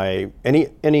now, by any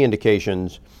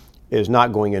indications, is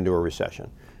not going into a recession.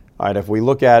 All right, if we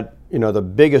look at the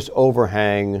biggest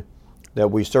overhang that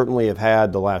we certainly have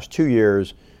had the last 2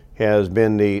 years has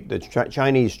been the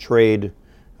Chinese trade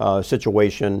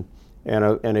situation,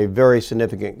 and a very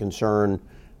significant concern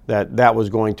that was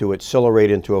going to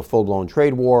accelerate into a full-blown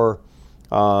trade war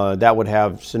that would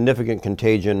have significant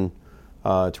contagion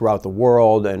throughout the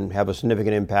world and have a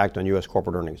significant impact on U.S.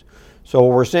 corporate earnings. So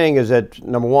what we're seeing is that,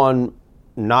 number one,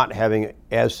 not having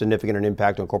as significant an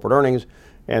impact on corporate earnings,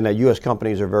 and that U.S.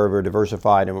 companies are very, very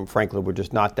diversified, and frankly, we're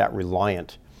just not that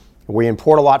reliant. We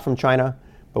import a lot from China,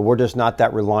 but we're just not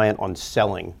that reliant on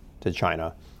selling to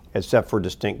China, except for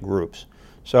distinct groups.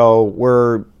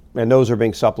 So and those are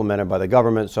being supplemented by the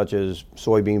government, such as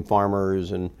soybean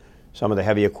farmers and some of the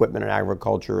heavy equipment in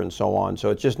agriculture and so on. So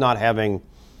it's just not having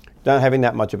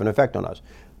that much of an effect on us.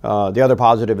 The other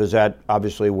positive is that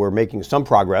obviously we're making some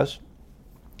progress,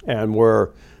 and we're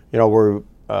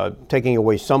taking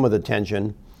away some of the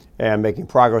tension and making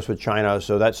progress with China.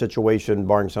 So that situation,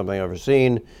 barring something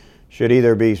unforeseen, should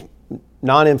either be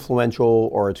non-influential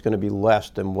or it's going to be less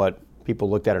than what people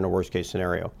looked at in a worst-case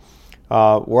scenario.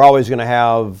 We're always going to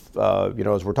have,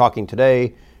 as we're talking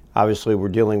today, obviously we're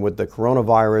dealing with the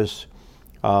coronavirus,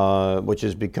 which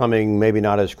is becoming maybe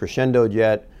not as crescendoed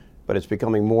yet, but it's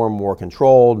becoming more and more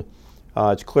controlled.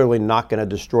 It's clearly not going to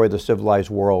destroy the civilized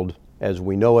world as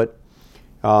we know it.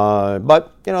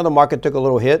 But the market took a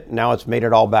little hit. Now it's made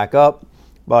it all back up.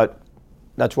 But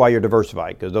that's why you're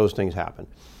diversified, because those things happen.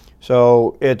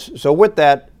 So with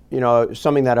that,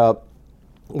 summing that up,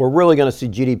 we're really going to see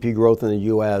GDP growth in the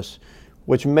U.S.,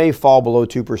 which may fall below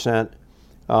 2%,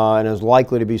 and is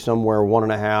likely to be somewhere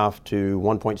 1.5% to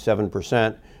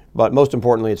 1.7%. But most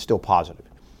importantly, it's still positive.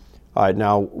 All right,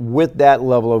 now with that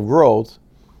level of growth,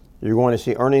 you're going to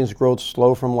see earnings growth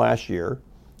slow from last year,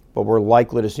 but we're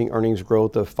likely to see earnings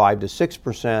growth of 5 to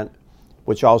 6%,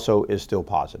 which also is still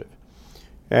positive.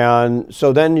 And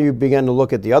so then you begin to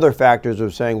look at the other factors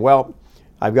of saying, well,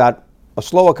 I've got a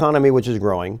slow economy which is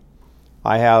growing.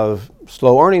 I have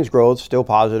slow earnings growth, still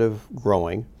positive,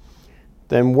 growing.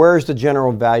 Then where's the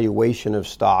general valuation of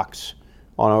stocks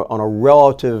on a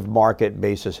relative market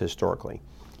basis historically?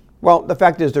 Well, the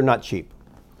fact is they're not cheap.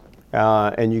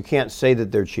 And you can't say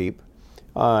that they're cheap.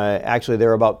 Actually,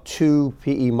 they're about 2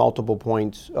 PE multiple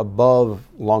points above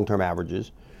long-term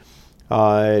averages.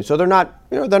 So they're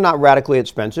not radically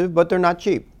expensive, but they're not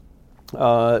cheap.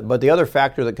 But the other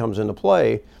factor that comes into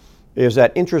play is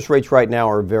that interest rates right now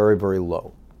are very, very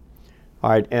low. All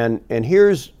right, and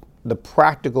here's the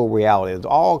practical reality. There's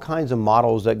all kinds of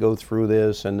models that go through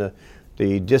this, and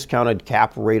the discounted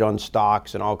cap rate on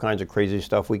stocks and all kinds of crazy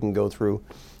stuff we can go through.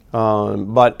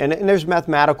 But there's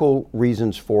mathematical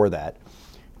reasons for that.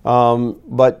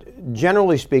 But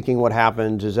generally speaking, what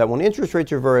happens is that when interest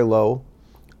rates are very low,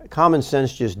 common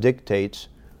sense just dictates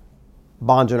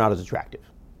bonds are not as attractive.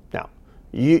 Now,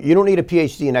 you don't need a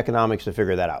PhD in economics to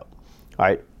figure that out. All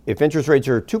right, if interest rates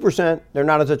are 2%, they're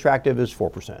not as attractive as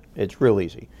 4%. It's real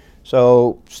easy.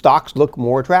 So stocks look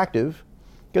more attractive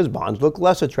because bonds look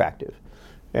less attractive.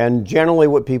 And generally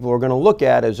what people are going to look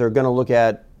at is they're going to look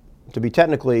at, to be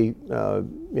technically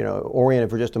oriented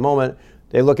for just a moment,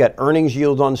 they look at earnings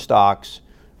yields on stocks.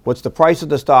 What's the price of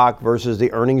the stock versus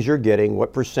the earnings you're getting?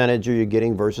 What percentage are you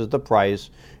getting versus the price?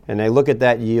 And they look at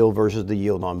that yield versus the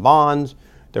yield on bonds.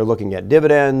 They're looking at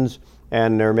dividends,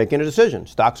 and they're making a decision,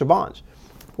 stocks or bonds.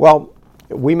 Well,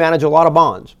 we manage a lot of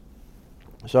bonds,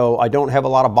 so I don't have a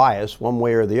lot of bias one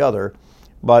way or the other,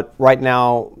 but right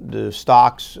now the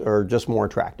stocks are just more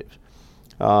attractive.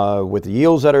 With the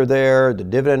yields that are there, the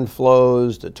dividend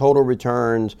flows, the total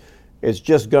returns, it's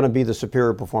just going to be the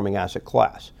superior performing asset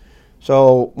class.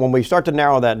 So when we start to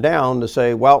narrow that down to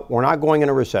say, well, we're not going in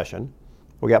a recession,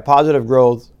 we got positive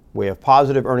growth, we have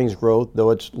positive earnings growth, though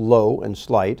it's low and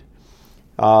slight.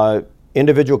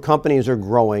 Individual companies are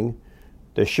growing.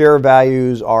 The share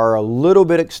values are a little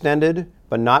bit extended,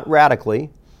 but not radically.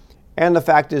 And the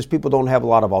fact is people don't have a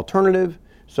lot of alternative,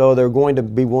 so they're going to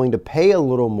be willing to pay a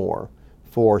little more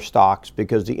for stocks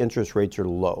because the interest rates are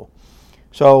low.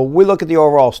 So we look at the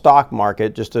overall stock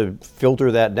market just to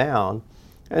filter that down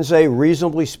and say,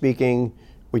 reasonably speaking,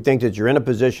 we think that you're in a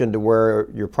position to where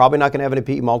you're probably not going to have any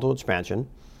PE multiple expansion.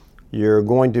 You're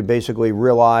going to basically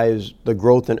realize the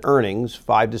growth in earnings,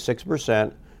 5 to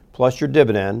 6%, plus your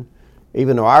dividend.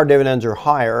 Even though our dividends are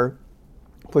higher,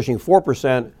 pushing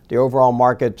 4%, the overall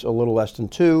market's a little less than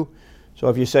 2. So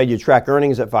if you say you track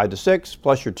earnings at 5 to 6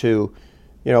 plus your 2,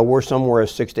 we're somewhere at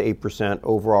 6 to 8%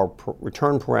 overall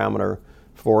return parameter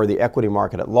for the equity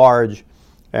market at large,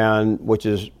 and which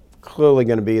is clearly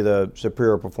going to be the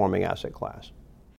superior performing asset class.